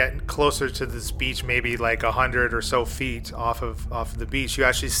 as you get closer to this beach, maybe like 100 or so feet off of the beach, you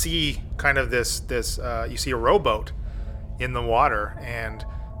actually see kind of this you see a rowboat in the water, and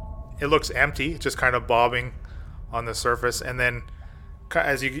it looks empty, just kind of bobbing on the surface. And then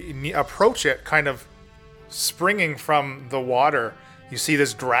as you approach it, kind of springing from the water, you see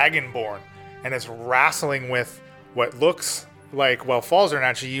this dragonborn, and it's wrestling with what looks like, well, Falzarin,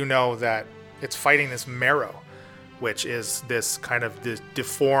 actually, you know that it's fighting this marrow, which is this kind of this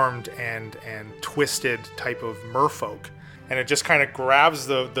deformed and twisted type of merfolk. And it just kind of grabs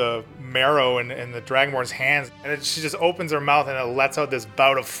the marrow in the dragonborn's hands, and she just opens her mouth and it lets out this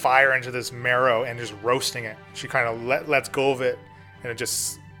bout of fire into this marrow and just roasting it. She kind of lets go of it, and it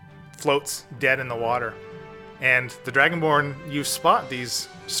just floats dead in the water. And the dragonborn, you spot these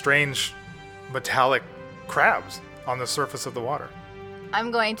strange metallic crabs on the surface of the water.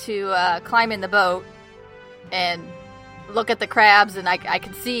 I'm going to climb in the boat and look at the crabs, and I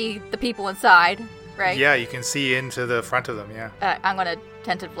can see the people inside, right? Yeah, you can see into the front of them, yeah. I'm going to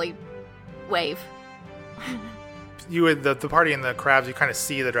tentatively wave. You would, the party and the crabs, you kind of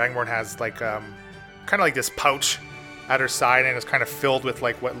see the dragonborn has like kind of like this pouch at her side, and it's kind of filled with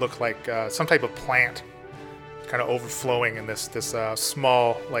like what looked like some type of plant, kind of overflowing in this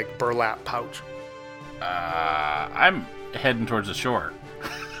small like burlap pouch. I'm heading towards the shore.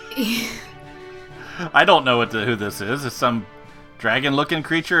 I don't know who this is. It's some dragon-looking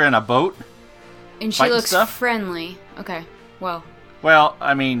creature in a boat. And she fighting looks stuff? friendly. Okay. Well,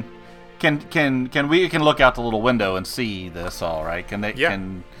 I mean, can we look out the little window and see this all right? Can they? Yeah.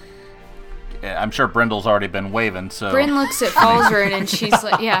 I'm sure Brindle's already been waving. So Bryn looks at Falzarin and she's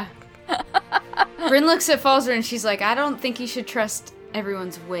like, yeah. Bryn looks at Falzarin and she's like, I don't think you should trust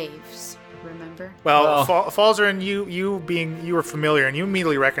everyone's waves. Remember? Well, Falzarin, you were familiar, and you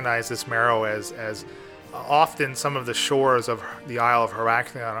immediately recognize this marrow as often some of the shores of the Isle of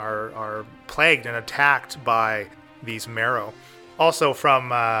Heraklion are plagued and attacked by these marrow. Also,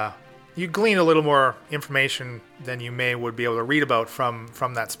 from you glean a little more information than you would be able to read about from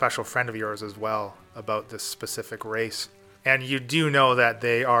that special friend of yours as well about this specific race. And you do know that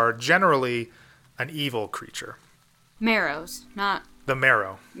they are generally an evil creature. Marrows, not... The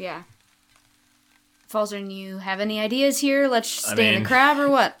marrow. Yeah. Falzarin, you have any ideas here? Let's stay in the crab or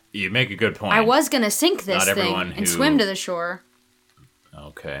what? You make a good point. I was going to sink this Not thing everyone and swim to the shore.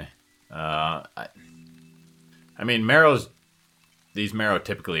 Okay. I mean, marrows... These marrow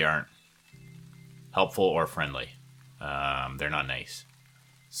typically aren't helpful or friendly. They're not nice.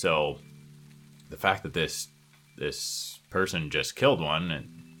 So, the fact that this person just killed one, it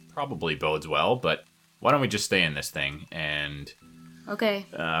probably bodes well, but why don't we just stay in this thing and... Okay.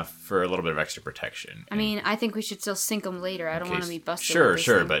 For a little bit of extra protection. I mean, I think we should still sink them later. I don't want to be busted. Sure, with this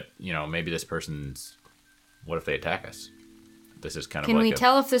thing. but maybe this person's. What if they attack us? This is kind of. Can like we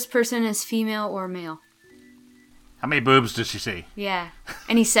tell if this person is female or male? How many boobs does she see? Yeah.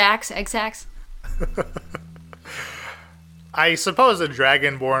 Any sacs? Egg sacs? I suppose a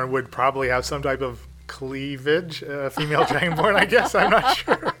dragonborn would probably have some type of cleavage. Female dragonborn, I guess. I'm not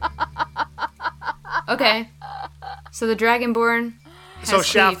sure. Okay. So the dragonborn. So,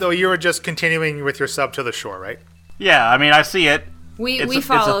 Shaft, though, you were just continuing with your sub to the shore, right? Yeah, I mean, I see it. We it's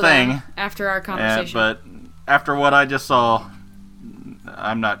follow a thing. them after our conversation. But After what I just saw,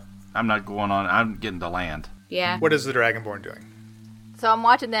 I'm not going on. I'm getting to land. Yeah. What is the Dragonborn doing? So I'm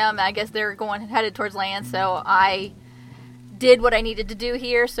watching them. I guess they're headed towards land. So I did what I needed to do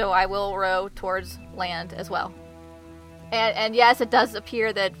here. So I will row towards land as well. And yes, it does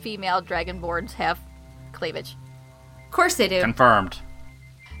appear that female Dragonborns have cleavage, Of course they do. Confirmed.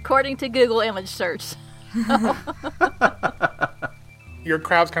 according to Google image search. Your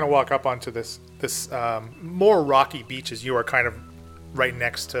crowds kind of walk up onto this more rocky beach as you are kind of right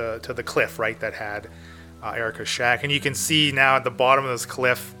next to the cliff, right, that had Erica's shack. And you can see now at the bottom of this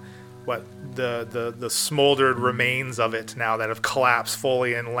cliff what the smoldered remains of it now that have collapsed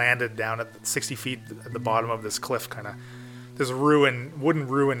fully and landed down at 60 feet at the bottom of this cliff, kind of this wooden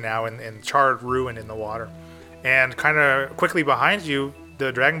ruin now, and charred ruin in the water. And kind of quickly behind you,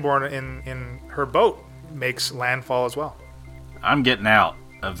 the Dragonborn in her boat makes landfall as well. I'm getting out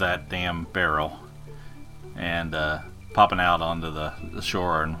of that damn barrel and popping out onto the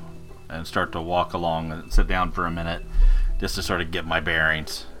shore and start to walk along and sit down for a minute just to sort of get my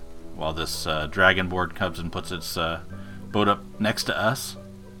bearings while this Dragonborn comes and puts its boat up next to us.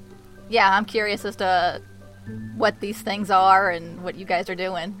 Yeah, I'm curious as to what these things are and what you guys are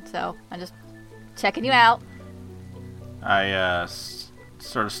doing. So I'm just checking you out. I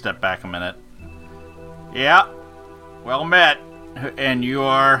sort of step back a minute. Yeah, well met. And you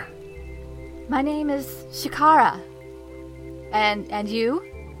are? My name is Shikara. And you?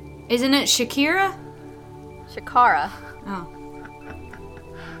 Isn't it Shakira? Shikara.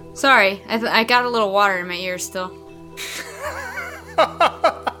 Oh. Sorry, I got a little water in my ears still.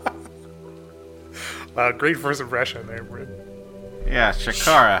 Great first impression there, Britt. Yeah,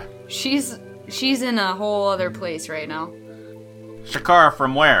 Shakara. She's in a whole other place right now. Shakara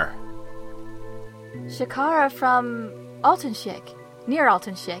from where? Shikara from Altenshik. Near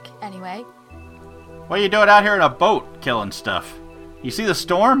Altenshik, anyway. What are you doing out here in a boat killing stuff? You see the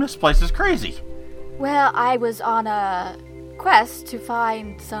storm? This place is crazy. Well, I was on a quest to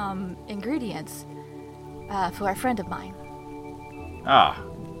find some ingredients for a friend of mine. Ah,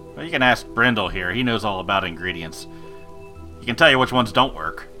 well, you can ask Brindle here. He knows all about ingredients. He can tell you which ones don't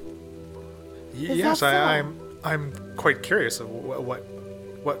work. Yes, that so? I'm quite curious of what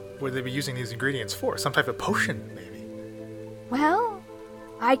would they be using these ingredients for? Some type of potion, maybe. Well,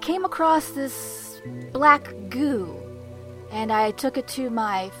 I came across this black goo, and I took it to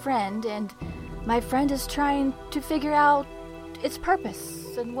my friend, and my friend is trying to figure out its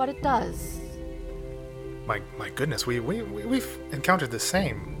purpose and what it does. My goodness, we've encountered the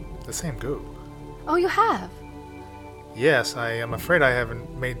same goo. Oh, you have? Yes, I am afraid I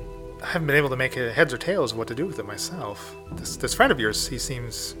haven't been able to make heads or tails of what to do with it myself. This friend of yours, he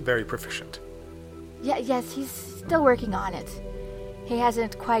seems very proficient. Yeah, yes, he's still working on it. He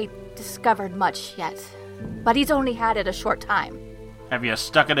hasn't quite discovered much yet, but he's only had it a short time. Have you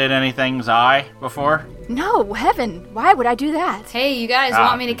stuck it in anything's eye before? No, heaven! Why would I do that? Hey, you guys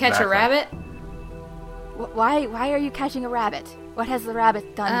want me to catch a exactly. rabbit? Why are you catching a rabbit? What has the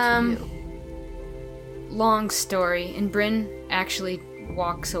rabbit done to you? Long story, and Bryn actually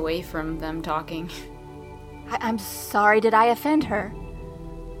walks away from them talking. I'm sorry, did I offend her?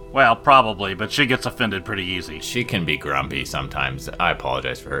 Well, probably, but she gets offended pretty easy. She can be grumpy sometimes. I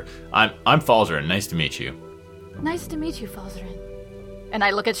apologize for her. I'm Falzarin. Nice to meet you. Nice to meet you, Falzarin. And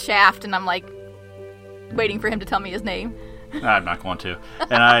I look at Shaft and I'm like, waiting for him to tell me his name. I'm not going to.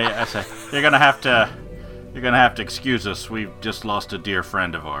 And I say, you're gonna have to excuse us. We've just lost a dear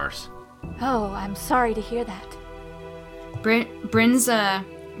friend of ours. Oh, I'm sorry to hear that. Bryn's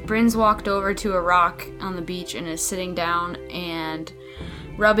walked over to a rock on the beach and is sitting down and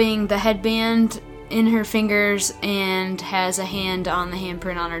rubbing the headband in her fingers and has a hand on the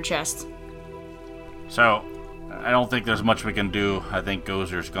handprint on her chest. So, I don't think there's much we can do. I think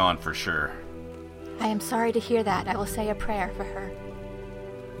Gozer's gone for sure. I am sorry to hear that. I will say a prayer for her.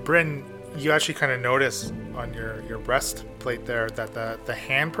 Bryn, you actually kind of notice on your breastplate there that the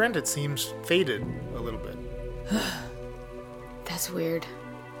handprint, it seems faded a little bit. That's weird.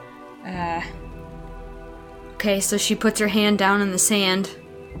 Okay, so she puts her hand down in the sand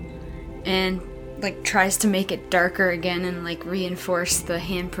and tries to make it darker again and reinforce the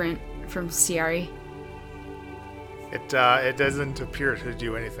handprint from Ciari. It doesn't appear to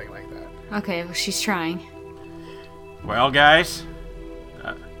do anything like that. Okay, well, she's trying. Well, guys,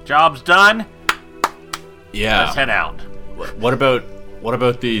 job's done. Yeah. Let's head out. What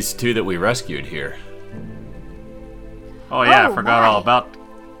about these two that we rescued here? Oh yeah, Oh, I forgot my. all about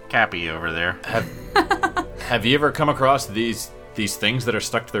Cappy over there. Have you ever come across these things that are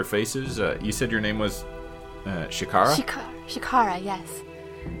stuck to their faces? You said your name was Shikara? Shikara, yes.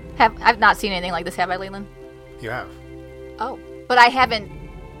 I've not seen anything like this, have I, Leland? You have. Oh, but I haven't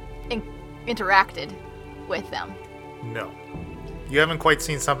interacted with them. No. You haven't quite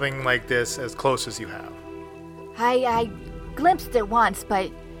seen something like this as close as you have. I glimpsed it once,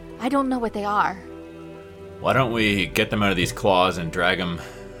 but I don't know what they are. Why don't we get them out of these claws and drag them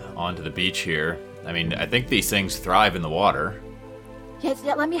onto the beach here? I mean, I think these things thrive in the water. Yes,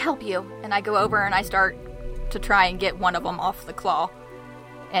 yeah, let me help you. And I go over and I start to try and get one of them off the claw.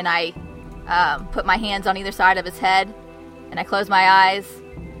 And I put my hands on either side of his head, and I close my eyes,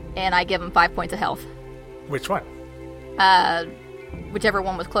 and I give him 5 points of health. Which one? Whichever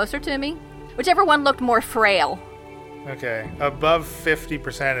one was closer to me. Whichever one looked more frail. Okay. Above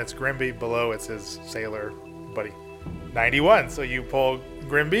 50%, it's Grimby. Below, it's his sailor buddy. 91. So you pull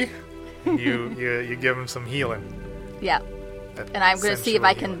Grimby, you give him some healing. Yeah. And I'm going to see if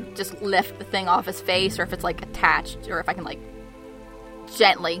I can just lift the thing off his face, or if it's, like, attached, or if I can, like,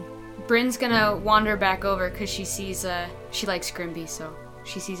 gently. Bryn's gonna wander back over because she sees, she likes Grimby, so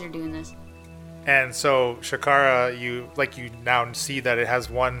she sees her doing this. And so, Shakara, you now see that it has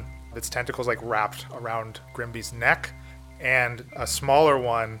one, its tentacles, like, wrapped around Grimby's neck, and a smaller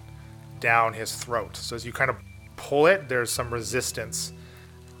one down his throat. So as you kind of pull it, there's some resistance.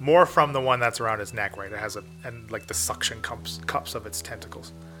 More from the one that's around his neck, right? It has the suction cups of its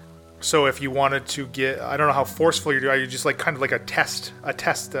tentacles. So if you wanted to get, I don't know how forceful you're doing. Are you just like kind of like a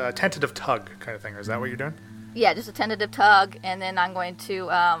tentative tug kind of thing? Or is that what you're doing? Yeah, just a tentative tug, and then I'm going to,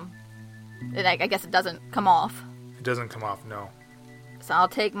 and I guess it doesn't come off. It doesn't come off, no. So I'll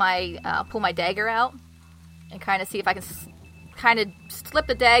take pull my dagger out, and kind of see if I can kind of slip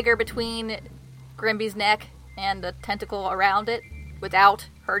the dagger between Grimby's neck and the tentacle around it without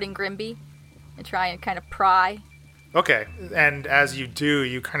hurting Grimby, and try and kind of pry. Okay, and as you do,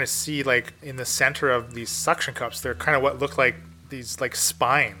 you kind of see, like, in the center of these suction cups, they're kind of what look like these, like,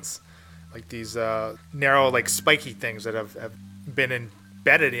 spines. Like these narrow, like, spiky things that have been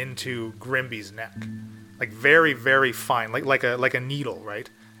embedded into Grimby's neck. Like, very, very fine, like a needle, right?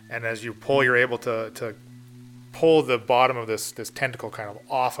 And as you pull, you're able to pull the bottom of this tentacle kind of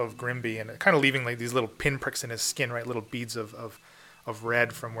off of Grimby, and kind of leaving, like, these little pinpricks in his skin, right? Little beads of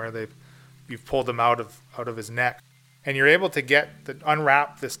red from where you've pulled them out of his neck. And you're able to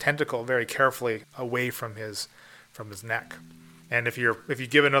unwrap this tentacle very carefully away from his neck. And if you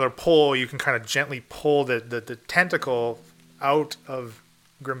give another pull, you can kind of gently pull the tentacle out of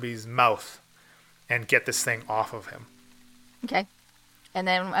Grimby's mouth and get this thing off of him. Okay. And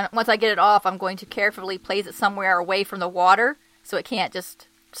then once I get it off, I'm going to carefully place it somewhere away from the water so it can't just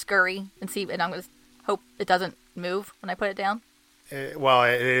scurry and I'm going to hope it doesn't move when I put it down.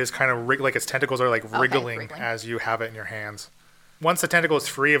 It is kind of like its tentacles are like wriggling as you have it in your hands. Once the tentacle is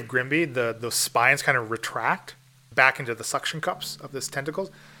free of Grimby, the spines kind of retract back into the suction cups of this tentacles,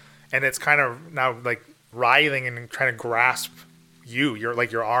 and it's kind of now like writhing and trying to grasp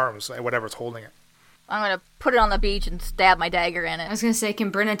your arms, whatever's holding it. I'm going to put it on the beach and stab my dagger in it. I was going to say,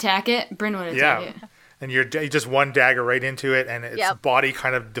 can Bryn attack it? Bryn would attack it. And you just one dagger right into it, and its body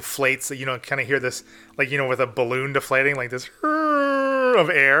kind of deflates. Kind of hear this, with a balloon deflating, like this of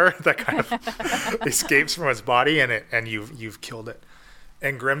air that kind of escapes from its body, and you've killed it.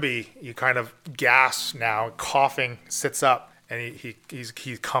 And Grimby, you kind of gasp now, coughing, sits up, and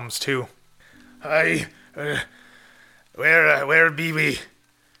he comes to. Hi, where be we?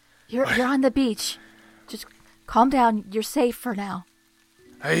 You're on the beach. Just calm down. You're safe for now.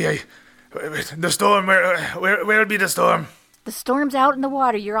 The storm, where be the storm? The storm's out in the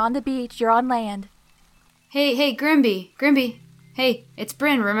water. You're on the beach. You're on land. Hey, Grimby. Hey, it's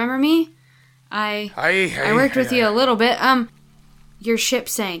Bryn. Remember me? I worked with you a little bit. Your ship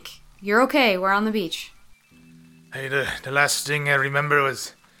sank. You're okay. We're on the beach. The last thing I remember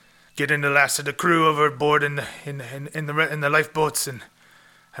was getting the last of the crew overboard in the lifeboats, and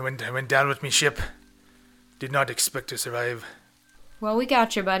I went down with me ship. Did not expect to survive. Well, we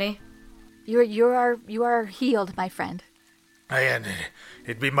got you, buddy. You are healed, my friend.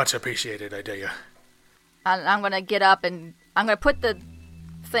 It'd be much appreciated, I tell you. I'm going to get up and I'm going to put the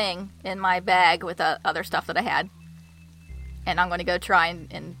thing in my bag with the other stuff that I had. And I'm going to go try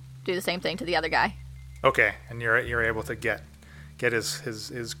and do the same thing to the other guy. Okay, and you're able to get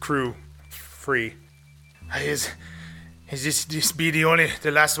his crew free. Is this be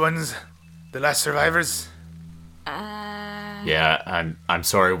the last ones, the last survivors? Yeah, I'm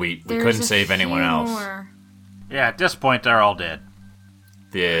sorry we couldn't save anyone else. Yeah, at this point they're all dead.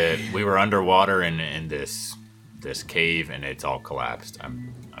 We were underwater in this cave and it's all collapsed.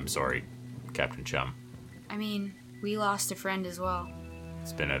 I'm sorry, Captain Chum. I mean, we lost a friend as well.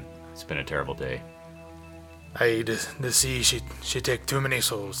 It's been a terrible day. The sea she take too many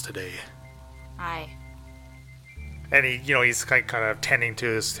souls today. Aye. And he's kind of tending to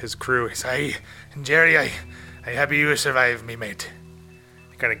his crew. He's hey, Jerry, I happy you survived me, mate.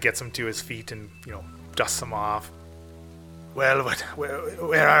 He kind of gets him to his feet and dusts him off. Well,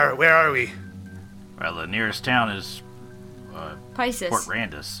 where are we? Well, the nearest town is Pisces. Port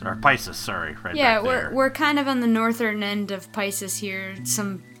Randus, or Pisces, sorry, right Yeah, back there. we're kind of on the northern end of Pisces here.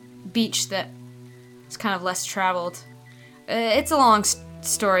 Some beach that is kind of less traveled. It's a long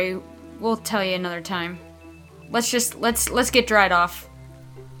story. We'll tell you another time. Let's get dried off.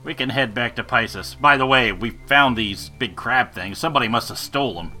 We can head back to Pisces. By the way, we found these big crab things. Somebody must have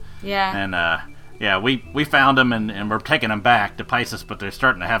stole them. Yeah. And we found them and we're taking them back to Pisces, but they're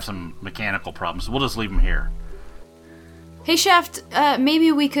starting to have some mechanical problems. We'll just leave them here. Hey, Shaft,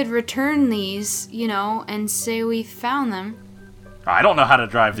 maybe we could return these, and say we found them. I don't know how to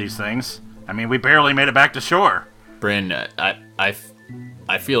drive these things. I mean, we barely made it back to shore. Bryn,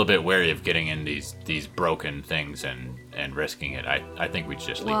 I feel a bit wary of getting in these broken things and risking it. I think we should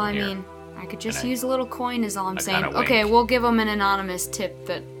just leave them here. Well, I mean, I could just use a little coin is all I'm saying. kinda Okay, wink. we'll give them an anonymous tip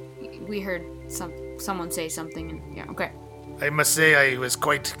that we heard someone say something. And, yeah, okay. I must say I was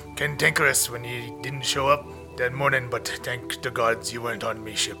quite cantankerous when you didn't show up that morning, but thank the gods you weren't on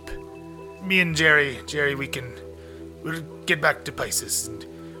me ship. Me and Jerry, we'll get back to Pisces, and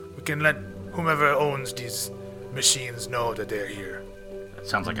we can let whomever owns these machines know that they're here. That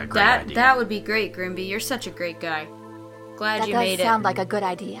sounds like a great idea. That would be great, Grimby. You're such a great guy. Glad That you does made sound it. like a good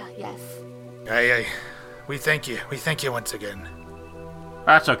idea, yes. Aye. We thank you. We thank you once again.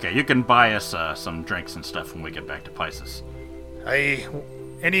 That's okay. You can buy us some drinks and stuff when we get back to Pisces.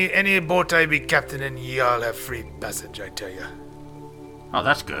 Any boat I be captaining, ye all have free passage, I tell you. Oh,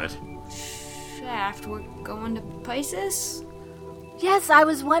 that's good. Shaft, we're going to Pisces? Yes, I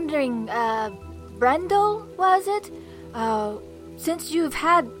was wondering, Brendel, was it? Since you've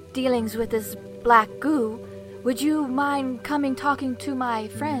had dealings with this black goo, would you mind talking to my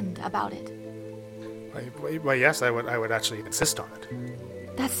friend about it? Well, yes, I would actually insist on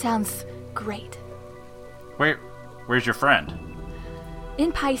it. That sounds great. Where's your friend?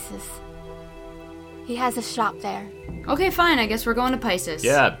 In Pisces. He has a shop there. Okay, fine. I guess we're going to Pisces.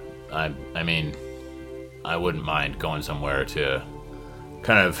 Yeah, I mean, I wouldn't mind going somewhere to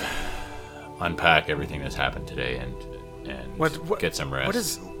kind of unpack everything that's happened today and get some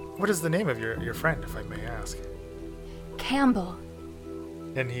rest. What is the name of your friend, if I may ask? Campbell.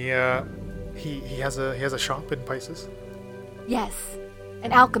 And he has a shop in Pisces. Yes,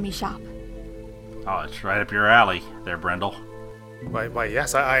 an alchemy shop. Oh, it's right up your alley there, Brendel. Why,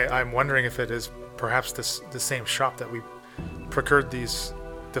 yes, I'm wondering if it is perhaps the same shop that we procured these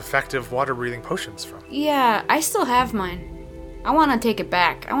defective water-breathing potions from. Yeah, I still have mine. I want to take it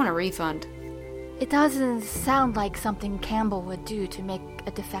back. I want a refund. It doesn't sound like something Campbell would do to make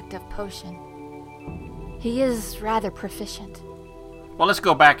a defective potion. He is rather proficient. Well, let's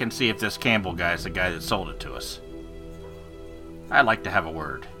go back and see if this Campbell guy is the guy that sold it to us. I'd like to have a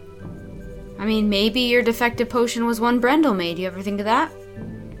word. I mean, maybe your defective potion was one Brendel made. You ever think of that?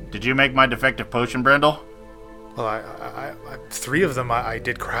 Did you make my defective potion, Brendel? Well, I 3 of them I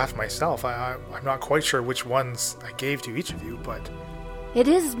did craft myself. I'm not quite sure which ones I gave to each of you, but It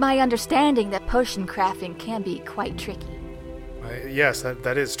is my understanding that potion crafting can be quite tricky. yes,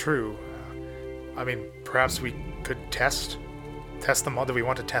 that is true. I mean, perhaps we could test them all. Do we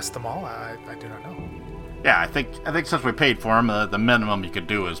want to test them all? I do not know. Yeah, I think since we paid for them, the minimum you could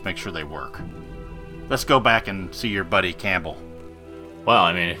do is make sure they work. Let's go back and see your buddy Campbell. Well,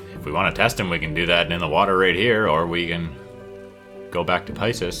 I mean, if we want to test him, we can do that in the water right here, or we can go back to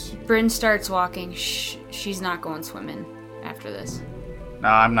Pisces. Bryn starts walking. She's not going swimming after this. No,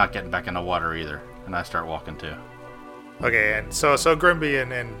 I'm not getting back in the water either, and I start walking too. Okay, and so Grimby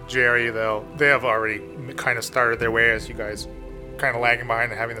and Jerry, they have already kind of started their way as you guys kind of lagging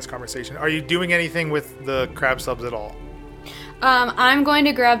behind and having this conversation. Are you doing anything with the crab subs at all? I'm going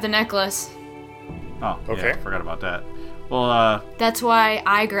to grab the necklace. Oh, Okay. yeah, forgot about that. Well, That's why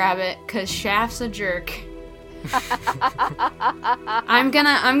I grab it, cause Shaft's a jerk. I'm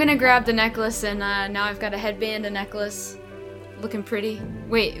gonna grab the necklace, and now I've got a headband, a necklace, looking pretty.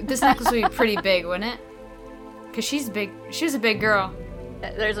 Wait, this necklace would be pretty big, wouldn't it? Cause she's big. She's a big girl.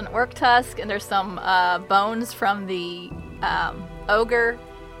 There's an orc tusk, and there's some bones from the ogre,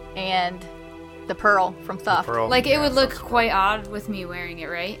 and the pearl from Thuft. Pearl? Like, it Yeah, would look sounds quite odd with me wearing it,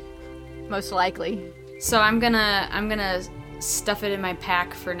 right? Most likely. So I'm gonna stuff it in my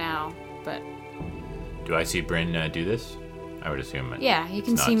pack for now. But Do I see Bryn do this? I would assume. yeah, you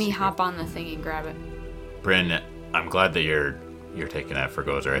can it's see not me secret. hop on the thing and grab it. Bryn, I'm glad that you're taking that for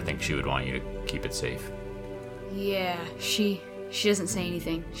Gozer. I think she would want you to keep it safe. Yeah, she doesn't say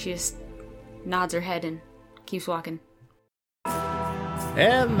anything. She just nods her head and keeps walking.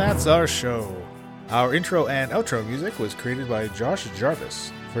 And that's our show. Our intro and outro music was created by Josh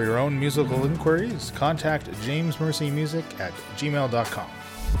Jarvis. For your own musical inquiries, contact jamesmercymusic@gmail.com.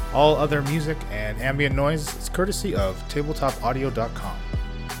 All other music and ambient noise is courtesy of tabletopaudio.com.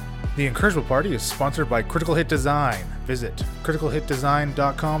 The Encouragement Party is sponsored by Critical Hit Design. Visit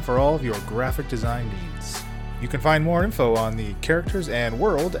criticalhitdesign.com for all of your graphic design needs. You can find more info on the characters and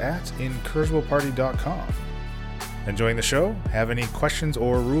world at incorrigibleparty.com. Enjoying the show? Have any questions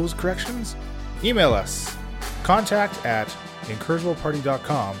or rules corrections? Email us,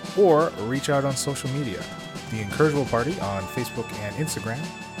 contact@incorrigibleparty.com, or reach out on social media. The Incorrigible Party on Facebook and Instagram,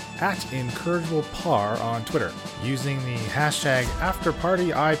 @IncorrigiblePar on Twitter, using the hashtag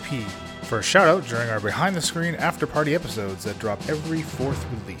AfterPartyIP for a shout-out during our behind-the-screen after-party episodes that drop every 4th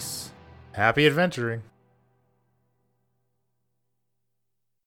release. Happy adventuring!